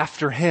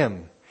 after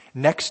him,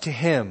 next to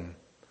him,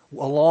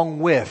 along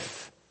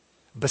with,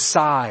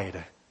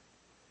 beside.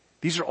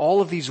 These are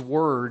all of these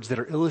words that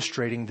are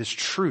illustrating this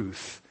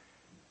truth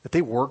that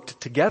they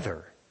worked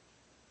together.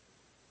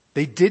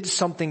 They did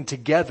something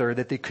together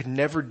that they could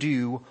never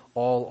do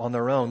all on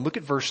their own. Look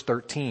at verse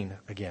 13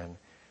 again.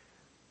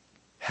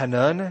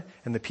 Hanun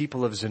and the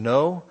people of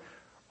Zanoah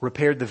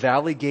repaired the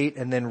valley gate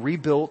and then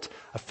rebuilt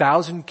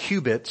 1,000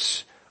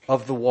 cubits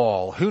of the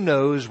wall. Who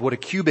knows what a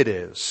cubit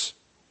is?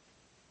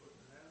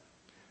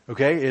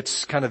 Okay,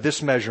 it's kind of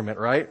this measurement,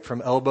 right?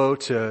 From elbow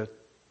to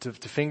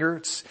finger.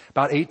 It's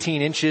about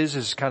 18 inches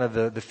is kind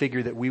of the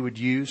figure that we would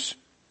use.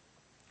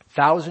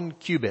 1,000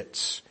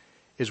 cubits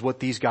is what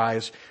these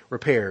guys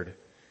repaired.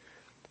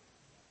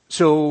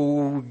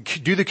 So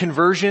do the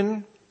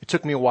conversion. It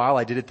took me a while.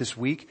 I did it this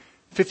week.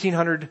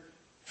 1,500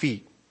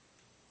 feet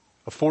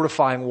of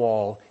fortifying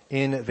wall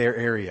in their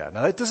area.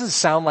 Now that doesn't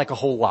sound like a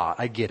whole lot.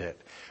 I get it.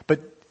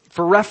 But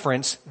for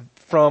reference,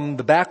 from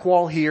the back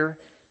wall here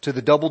to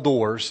the double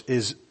doors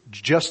is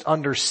just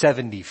under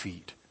 70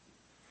 feet.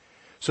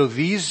 So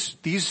these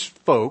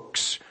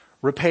folks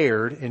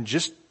repaired in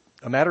just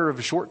a matter of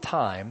a short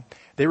time,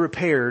 they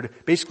repaired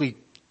basically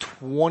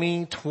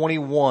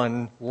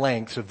 21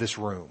 lengths of this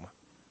room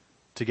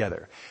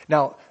together.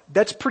 Now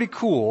that's pretty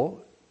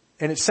cool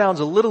and it sounds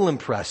a little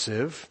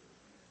impressive.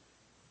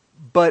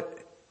 But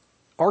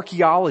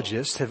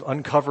archaeologists have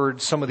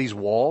uncovered some of these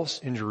walls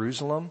in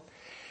Jerusalem,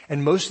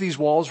 and most of these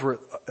walls were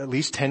at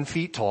least 10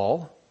 feet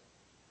tall.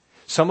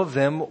 Some of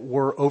them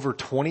were over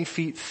 20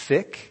 feet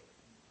thick,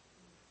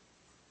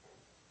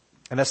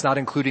 and that's not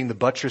including the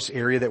buttress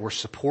area that were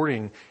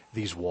supporting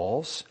these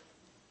walls.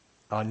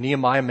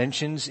 Nehemiah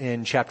mentions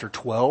in chapter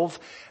 12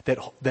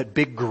 that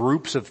big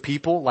groups of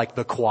people, like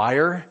the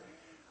choir,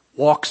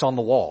 walks on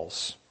the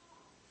walls,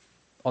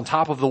 on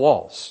top of the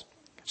walls.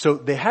 So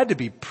they had to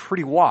be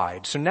pretty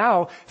wide. So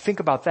now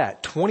think about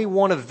that.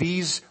 21 of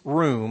these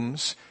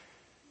rooms,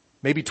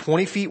 maybe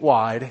 20 feet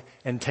wide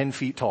and 10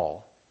 feet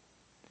tall.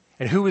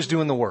 And who was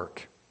doing the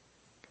work?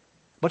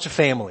 A bunch of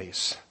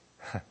families,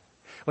 a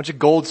bunch of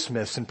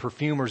goldsmiths and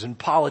perfumers and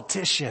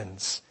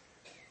politicians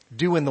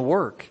doing the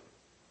work.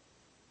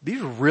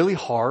 These are really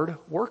hard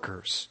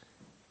workers.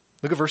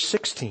 Look at verse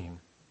 16.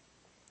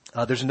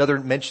 There's another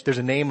mention, there's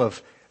a name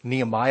of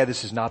Nehemiah.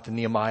 This is not the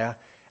Nehemiah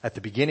at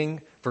the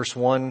beginning. Verse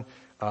 1,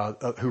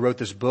 who wrote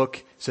this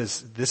book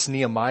says, this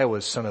Nehemiah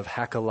was son of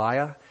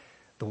Hakaliah.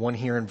 The one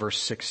here in verse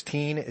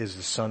 16 is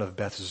the son of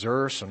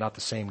Beth-zur, so not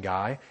the same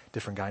guy,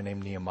 different guy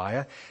named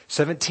Nehemiah.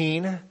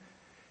 17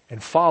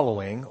 and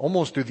following,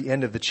 almost through the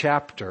end of the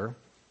chapter,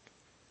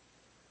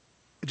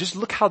 just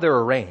look how they're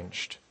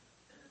arranged.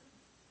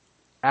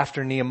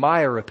 After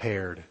Nehemiah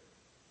repaired,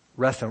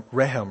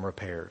 Rehum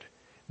repaired.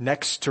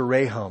 Next to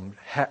Rehum,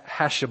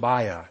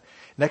 Hashabiah.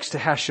 Next to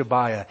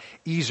Hashabiah,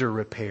 Ezer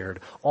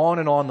repaired. On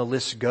and on the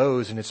list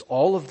goes, and it's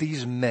all of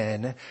these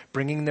men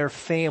bringing their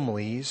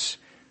families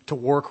to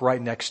work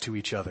right next to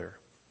each other.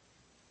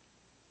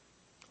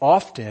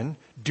 Often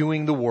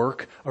doing the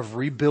work of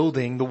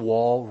rebuilding the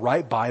wall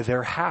right by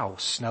their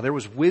house. Now there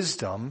was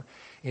wisdom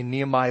in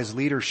Nehemiah's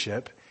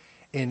leadership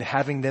in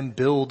having them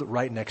build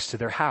right next to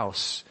their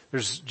house.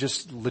 There's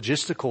just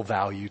logistical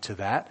value to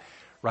that,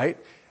 right?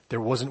 There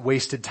wasn't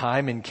wasted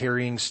time in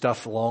carrying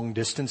stuff long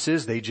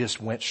distances. They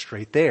just went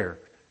straight there.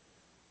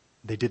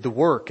 They did the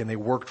work and they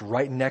worked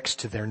right next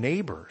to their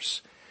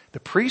neighbors.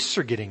 The priests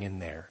are getting in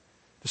there.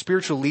 The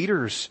spiritual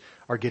leaders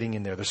are getting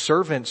in there. The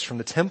servants from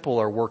the temple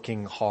are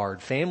working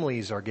hard.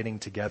 Families are getting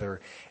together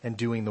and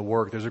doing the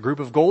work. There's a group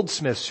of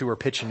goldsmiths who are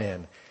pitching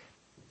in.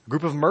 A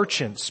group of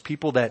merchants,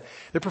 people that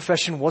their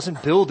profession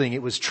wasn't building,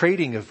 it was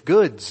trading of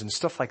goods and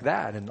stuff like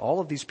that. And all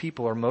of these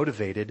people are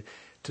motivated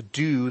to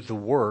do the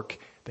work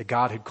that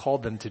God had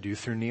called them to do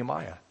through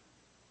Nehemiah.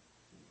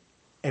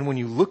 And when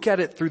you look at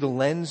it through the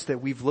lens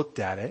that we've looked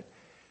at it,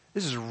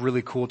 this is a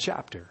really cool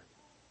chapter.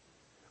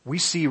 We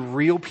see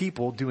real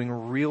people doing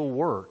real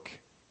work.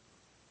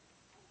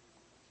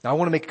 Now I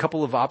want to make a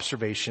couple of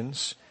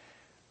observations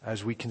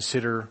as we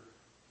consider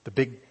the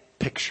big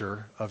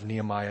picture of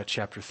Nehemiah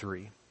chapter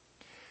 3.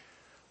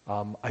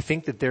 I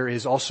think that there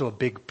is also a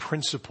big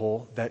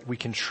principle that we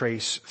can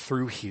trace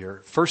through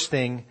here. First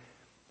thing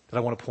that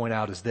I want to point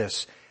out is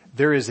this.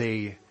 There is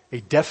a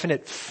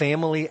definite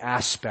family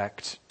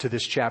aspect to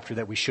this chapter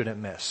that we shouldn't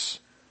miss.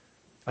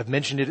 I've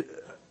mentioned it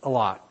a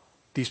lot.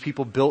 These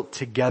people built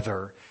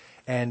together,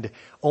 and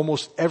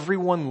almost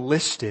everyone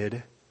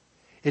listed,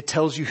 it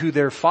tells you who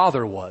their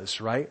father was,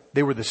 right?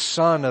 They were the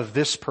son of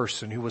this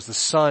person who was the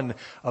son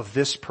of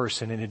this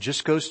person, and it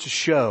just goes to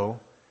show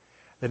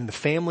that in the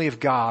family of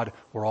God,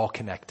 we're all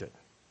connected.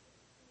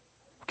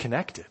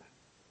 Connected.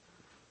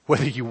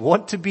 Whether you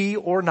want to be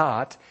or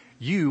not,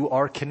 you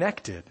are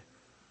connected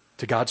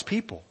to God's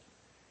people.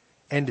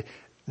 And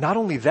not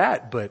only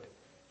that, but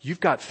you've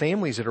got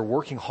families that are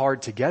working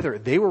hard together.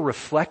 They were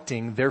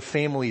reflecting their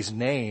family's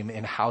name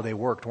in how they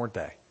worked, weren't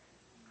they?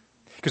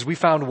 Because we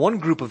found one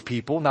group of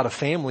people, not a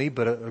family,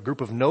 but a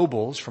group of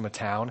nobles from a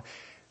town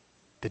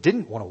that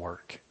didn't want to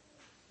work.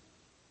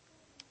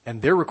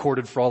 And they're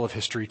recorded for all of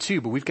history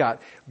too. But we've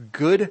got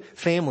good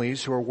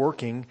families who are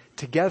working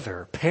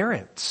together.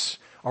 Parents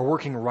are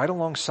working right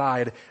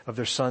alongside of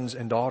their sons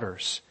and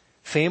daughters.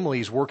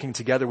 Families working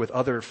together with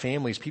other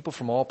families, people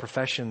from all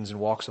professions and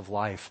walks of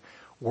life,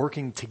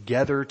 working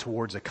together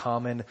towards a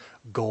common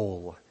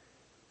goal.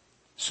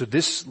 So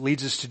this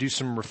leads us to do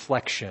some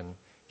reflection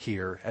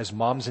here as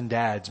moms and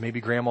dads, maybe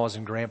grandmas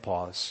and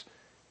grandpas.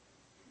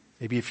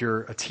 Maybe if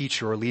you're a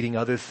teacher or leading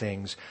other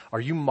things,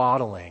 are you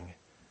modeling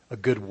a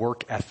good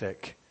work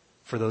ethic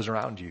for those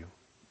around you?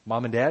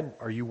 Mom and dad,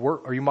 are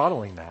you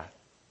modeling that?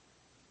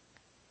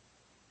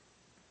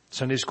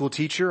 Sunday school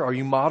teacher, are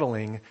you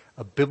modeling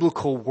a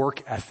biblical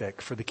work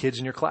ethic for the kids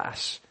in your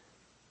class?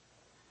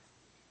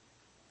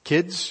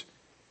 Kids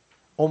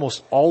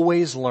almost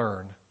always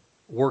learn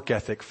work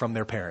ethic from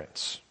their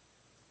parents,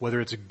 whether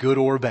it's good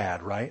or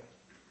bad, right?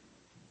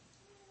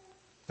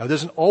 Now, it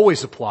doesn't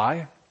always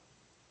apply.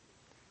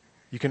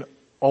 You can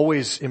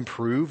always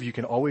improve. You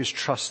can always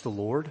trust the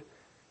Lord.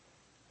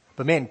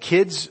 But man,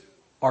 kids,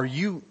 are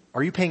you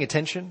paying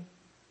attention?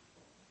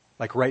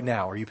 Like right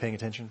now, are you paying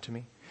attention to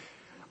me?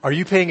 Are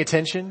you paying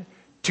attention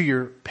to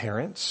your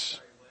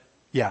parents?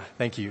 Yeah,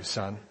 thank you,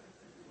 son.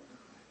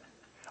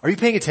 Are you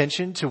paying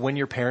attention to when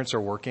your parents are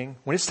working?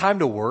 When it's time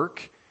to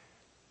work,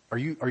 are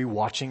you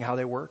watching how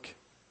they work?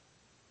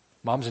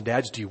 Moms and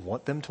dads, do you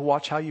want them to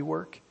watch how you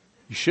work?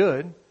 You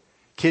should.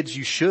 Kids,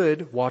 you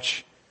should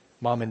watch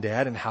mom and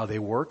dad and how they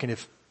work. And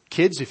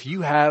if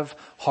you have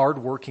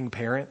hardworking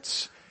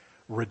parents,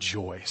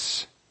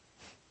 rejoice.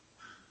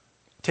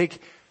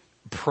 Take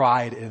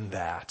pride in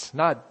that.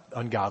 Not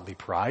ungodly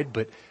pride,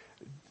 but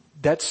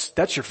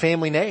that's your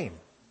family name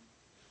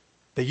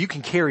that you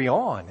can carry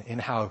on in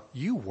how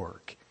you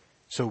work.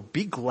 So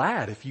be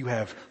glad if you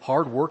have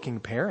hardworking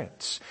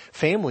parents.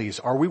 Families,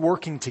 are we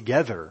working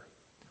together?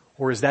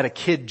 Or is that a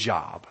kid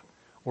job?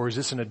 Or is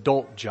this an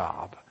adult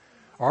job?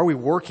 Are we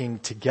working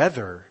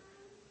together?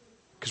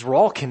 Because we're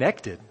all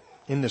connected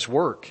in this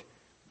work.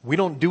 We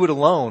don't do it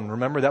alone.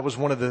 Remember, that was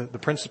one of the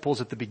principles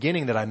at the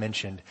beginning that I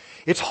mentioned.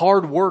 It's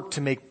hard work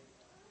to make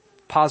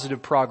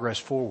positive progress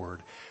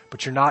forward,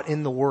 but you're not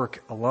in the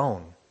work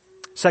alone.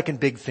 Second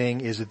big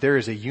thing is that there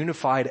is a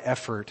unified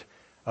effort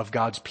of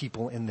God's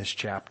people in this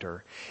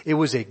chapter. It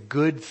was a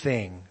good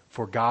thing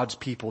for God's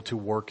people to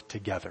work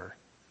together.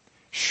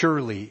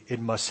 Surely it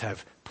must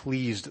have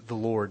pleased the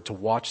Lord to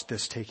watch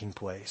this taking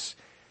place.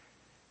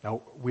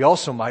 Now, we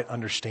also might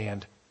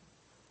understand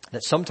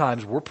that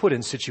sometimes we're put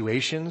in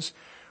situations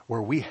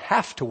where we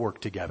have to work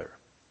together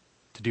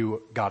to do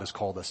what God has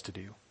called us to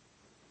do.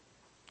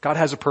 God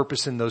has a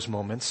purpose in those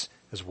moments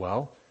as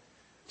well.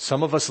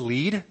 Some of us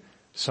lead,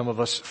 some of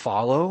us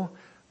follow,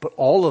 but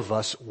all of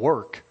us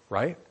work,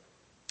 right?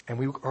 And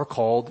we are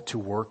called to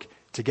work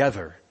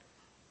together.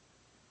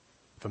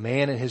 If a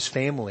man and his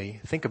family,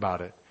 think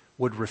about it,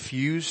 would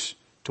refuse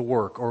to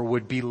work or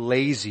would be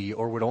lazy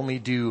or would only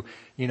do,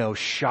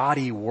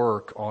 shoddy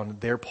work on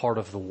their part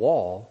of the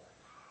wall,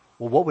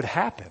 well, what would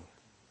happen?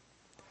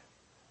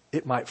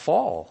 It might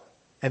fall.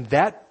 And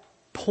that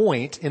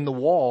point in the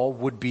wall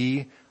would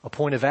be a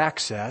point of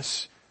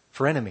access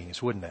for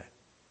enemies, wouldn't it?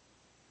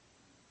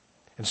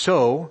 And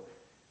so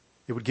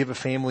it would give a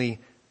family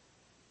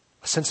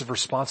a sense of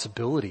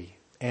responsibility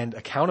and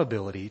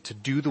accountability to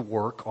do the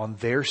work on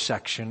their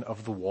section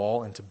of the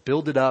wall and to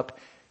build it up.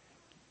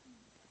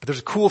 But there's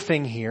a cool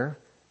thing here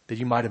that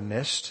you might have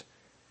missed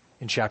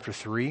in chapter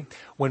 3.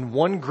 When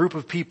one group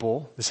of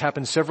people, this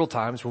happens several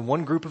times, when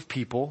one group of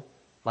people,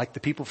 like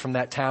the people from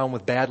that town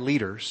with bad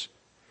leaders,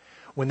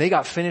 when they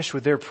got finished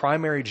with their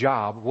primary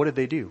job, what did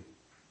they do?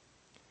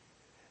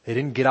 They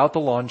didn't get out the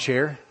lawn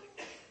chair,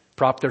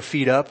 prop their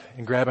feet up,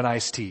 and grab an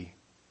iced tea.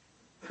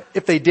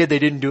 If they did, they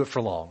didn't do it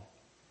for long.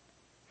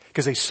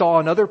 Because they saw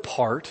another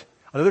part,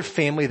 another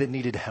family that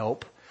needed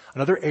help,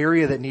 another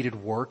area that needed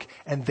work,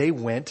 and they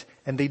went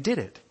and they did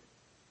it.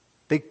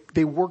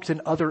 They worked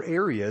in other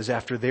areas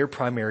after their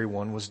primary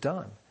one was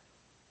done.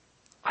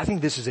 I think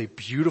this is a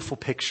beautiful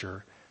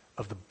picture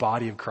of the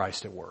body of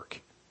Christ at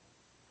work.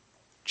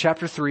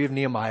 Chapter 3 of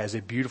Nehemiah is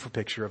a beautiful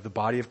picture of the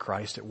body of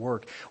Christ at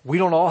work. We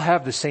don't all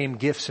have the same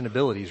gifts and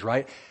abilities,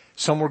 right?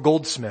 Some were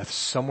goldsmiths,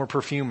 some were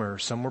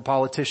perfumers, some were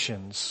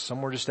politicians,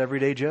 some were just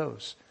everyday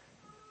Joes.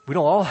 We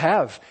don't all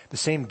have the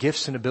same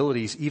gifts and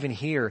abilities even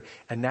here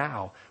and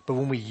now. But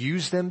when we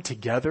use them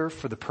together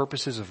for the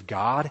purposes of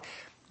God,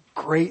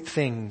 great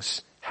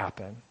things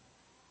happen.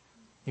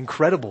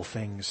 Incredible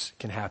things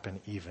can happen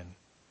even.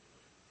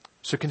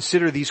 So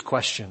consider these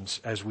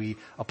questions as we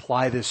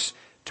apply this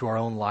to our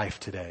own life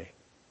today.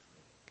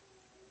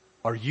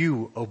 Are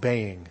you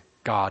obeying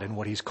God in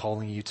what He's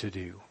calling you to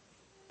do?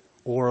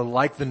 Or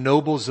like the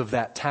nobles of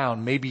that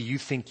town, maybe you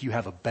think you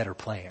have a better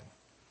plan.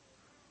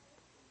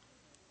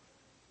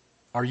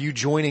 Are you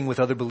joining with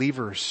other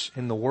believers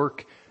in the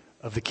work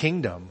of the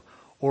kingdom?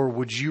 Or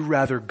would you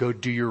rather go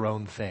do your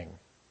own thing?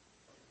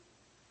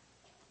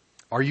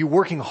 Are you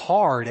working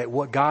hard at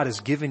what God has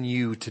given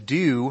you to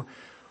do?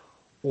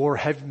 Or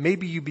have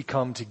maybe you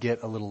become to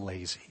get a little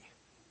lazy?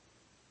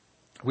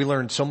 We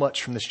learned so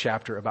much from this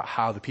chapter about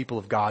how the people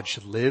of God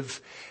should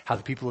live, how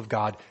the people of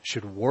God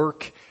should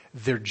work.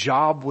 Their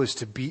job was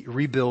to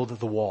rebuild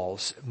the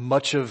walls.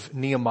 Much of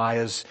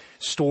Nehemiah's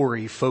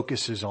story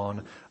focuses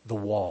on the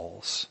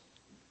walls.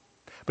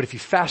 But if you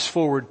fast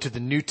forward to the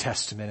New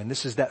Testament, and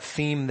this is that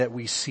theme that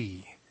we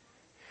see,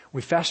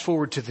 we fast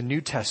forward to the New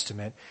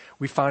Testament,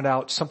 we find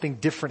out something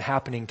different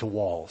happening to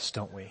walls,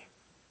 don't we?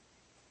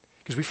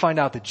 Because we find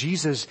out that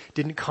Jesus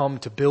didn't come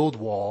to build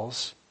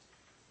walls.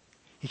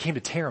 He came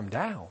to tear them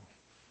down.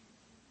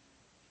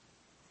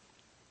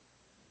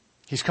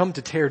 He's come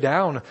to tear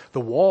down the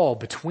wall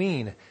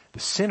between the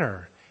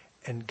sinner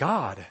and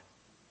God.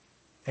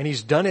 And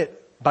He's done it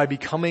by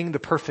becoming the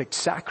perfect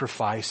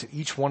sacrifice that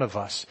each one of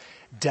us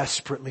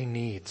desperately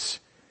needs.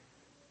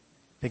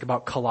 Think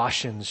about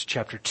Colossians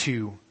chapter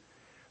 2,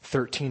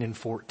 13 and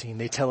 14.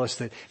 They tell us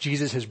that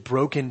Jesus has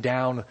broken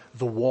down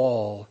the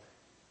wall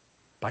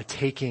by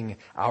taking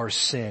our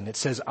sin. It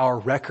says our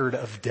record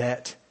of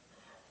debt.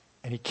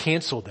 And He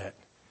canceled it.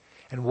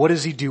 And what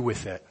does He do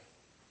with it?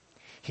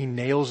 He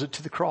nails it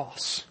to the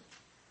cross.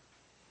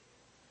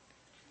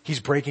 He's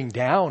breaking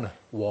down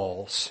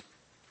walls.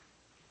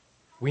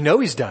 We know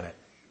He's done it.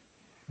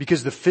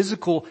 Because the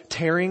physical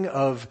tearing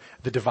of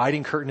the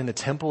dividing curtain in the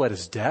temple at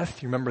His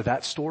death, you remember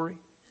that story?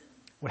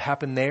 What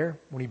happened there?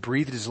 When He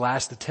breathed His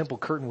last, the temple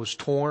curtain was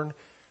torn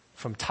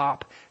from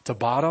top to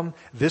bottom.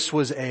 This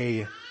was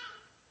a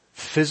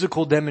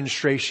physical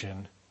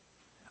demonstration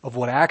of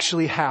what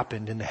actually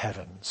happened in the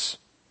heavens.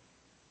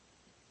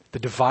 The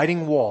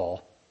dividing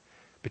wall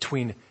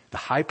between the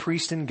high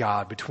priest and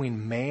God,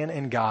 between man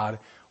and God,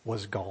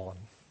 was gone.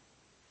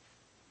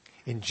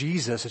 In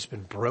Jesus, it's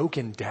been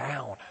broken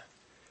down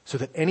so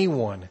that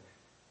anyone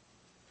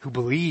who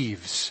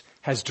believes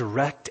has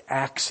direct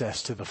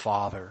access to the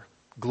Father.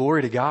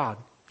 Glory to God.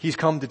 He's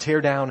come to tear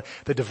down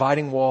the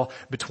dividing wall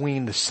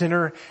between the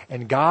sinner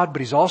and God,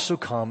 but He's also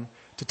come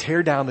to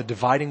tear down the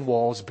dividing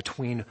walls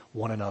between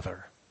one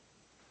another.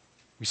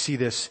 We see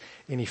this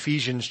in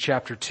Ephesians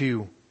chapter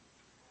 2.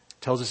 It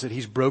tells us that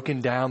he's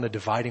broken down the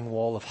dividing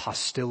wall of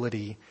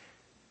hostility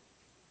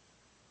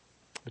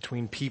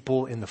between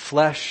people in the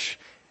flesh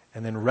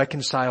and then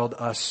reconciled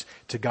us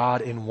to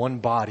God in one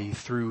body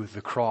through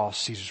the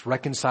cross. He's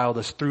reconciled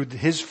us through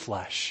his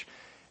flesh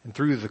and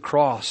through the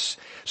cross.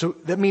 So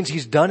that means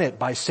he's done it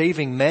by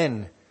saving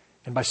men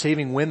and by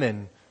saving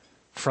women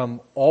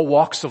from all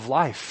walks of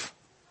life.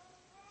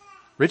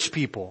 Rich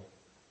people,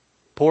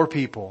 poor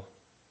people,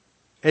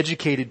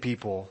 educated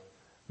people,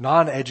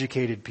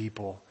 non-educated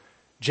people,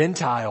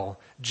 Gentile,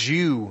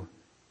 Jew,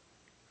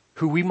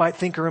 who we might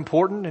think are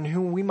important and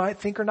who we might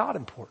think are not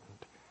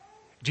important.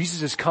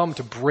 Jesus has come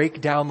to break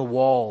down the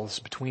walls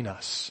between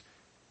us.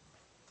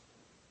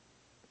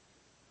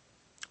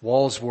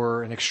 Walls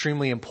were an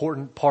extremely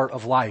important part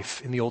of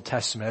life in the Old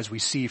Testament, as we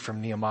see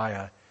from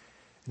Nehemiah.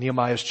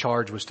 Nehemiah's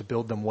charge was to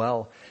build them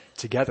well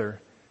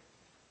together.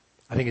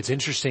 I think it's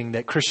interesting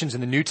that Christians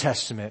in the New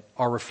Testament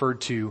are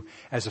referred to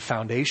as a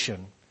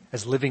foundation,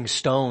 as living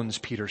stones,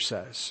 Peter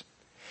says.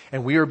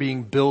 And we are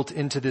being built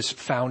into this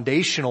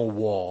foundational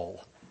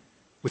wall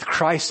with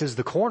Christ as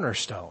the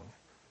cornerstone.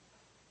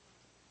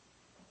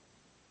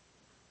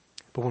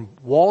 But when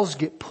walls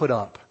get put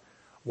up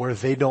where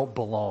they don't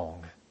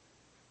belong,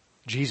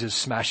 Jesus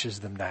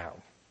smashes them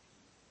down.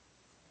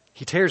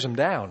 He tears them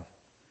down.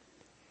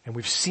 And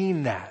we've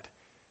seen that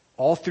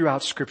all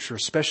throughout Scripture,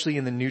 especially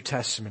in the New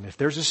Testament. If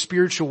there's a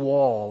spiritual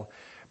wall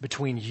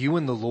between you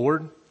and the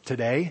Lord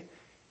today,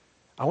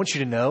 I want you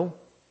to know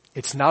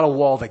it's not a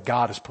wall that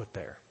God has put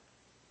there.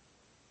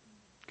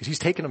 Because he's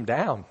taken them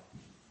down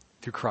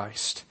through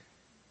Christ.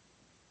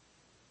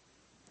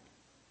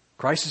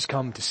 Christ has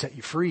come to set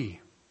you free.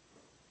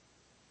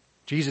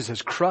 Jesus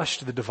has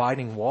crushed the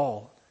dividing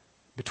wall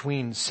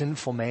between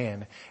sinful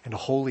man and a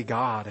holy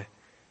God.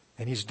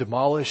 And he's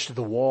demolished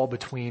the wall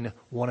between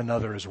one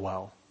another as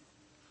well.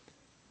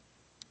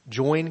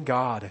 Join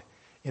God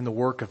in the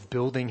work of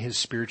building his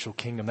spiritual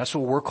kingdom. That's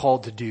what we're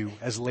called to do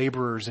as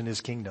laborers in his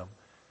kingdom.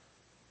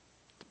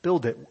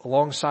 Build it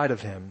alongside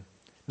of him.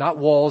 Not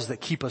walls that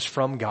keep us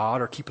from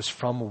God or keep us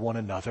from one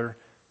another.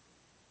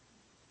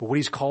 But what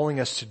he's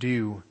calling us to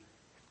do,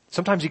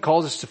 sometimes he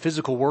calls us to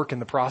physical work in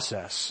the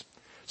process.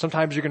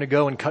 Sometimes you're going to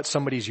go and cut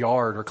somebody's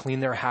yard or clean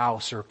their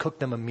house or cook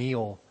them a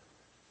meal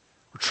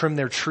or trim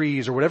their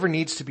trees or whatever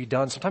needs to be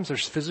done. Sometimes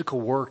there's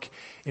physical work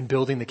in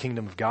building the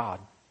kingdom of God.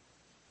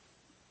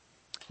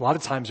 A lot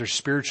of times there's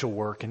spiritual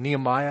work, and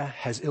Nehemiah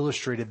has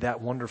illustrated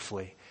that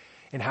wonderfully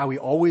in how he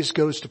always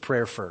goes to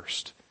prayer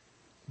first.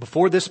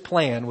 Before this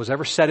plan was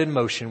ever set in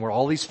motion, where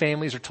all these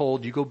families are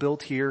told, you go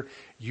build here,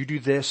 you do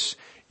this,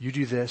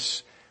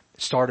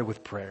 it started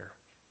with prayer.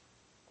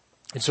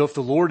 And so if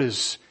the Lord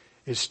is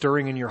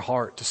stirring in your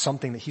heart to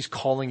something that he's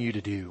calling you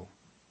to do,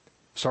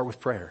 start with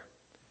prayer.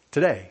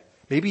 Today,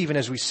 maybe even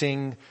as we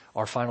sing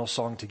our final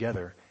song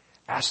together,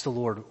 ask the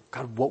Lord,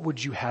 God, what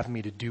would you have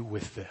me to do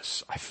with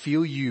this? I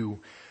feel you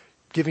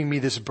giving me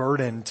this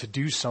burden to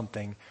do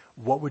something.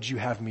 What would you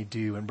have me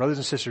do? And brothers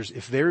and sisters,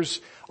 if there's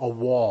a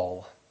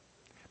wall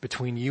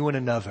between you and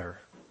another,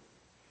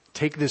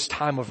 take this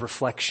time of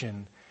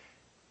reflection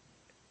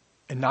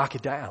and knock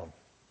it down.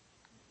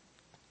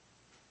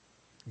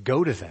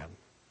 Go to them.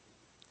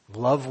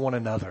 Love one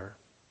another.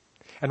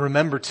 And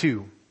remember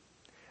too,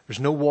 there's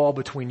no wall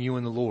between you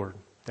and the Lord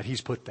that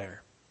he's put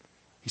there.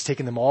 He's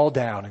taken them all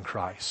down in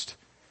Christ.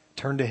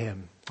 Turn to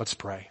him. Let's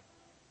pray.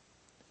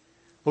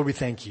 Lord, we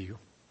thank you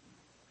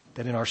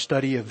that in our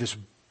study of this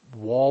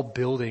wall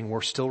building,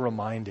 we're still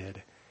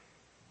reminded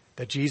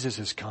that Jesus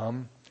has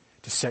come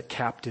to set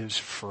captives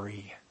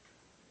free.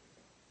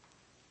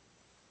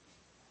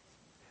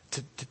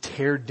 To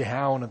tear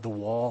down the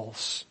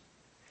walls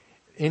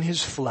in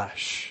his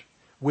flesh,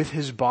 with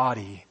his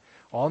body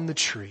on the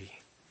tree,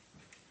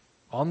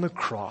 on the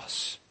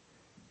cross.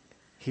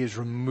 He has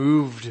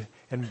removed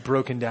and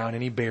broken down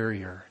any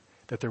barrier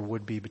that there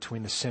would be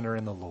between the sinner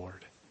and the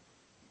Lord.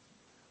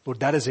 Lord,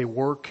 that is a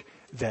work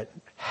that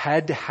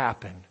had to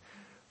happen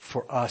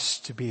for us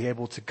to be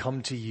able to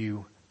come to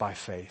you by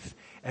faith.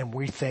 And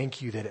we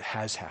thank you that it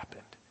has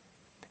happened.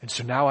 And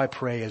so now I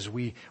pray as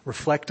we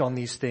reflect on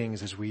these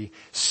things, as we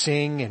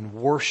sing and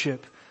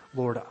worship,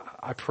 Lord,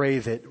 I pray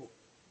that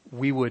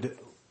we would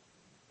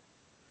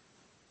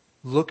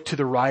look to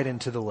the right and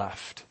to the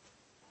left,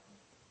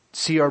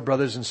 see our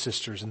brothers and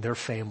sisters and their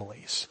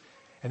families,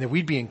 and that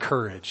we'd be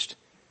encouraged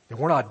that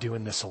we're not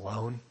doing this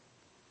alone.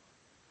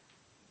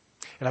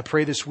 And I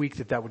pray this week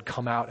that that would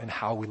come out in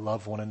how we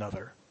love one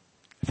another.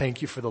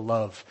 Thank you for the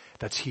love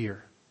that's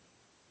here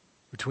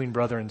between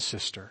brother and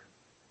sister.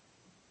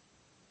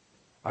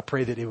 I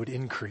pray that it would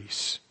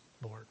increase,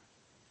 Lord,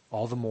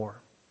 all the more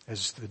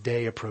as the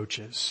day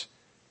approaches.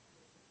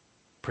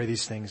 Pray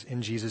these things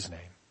in Jesus' name.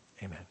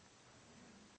 Amen.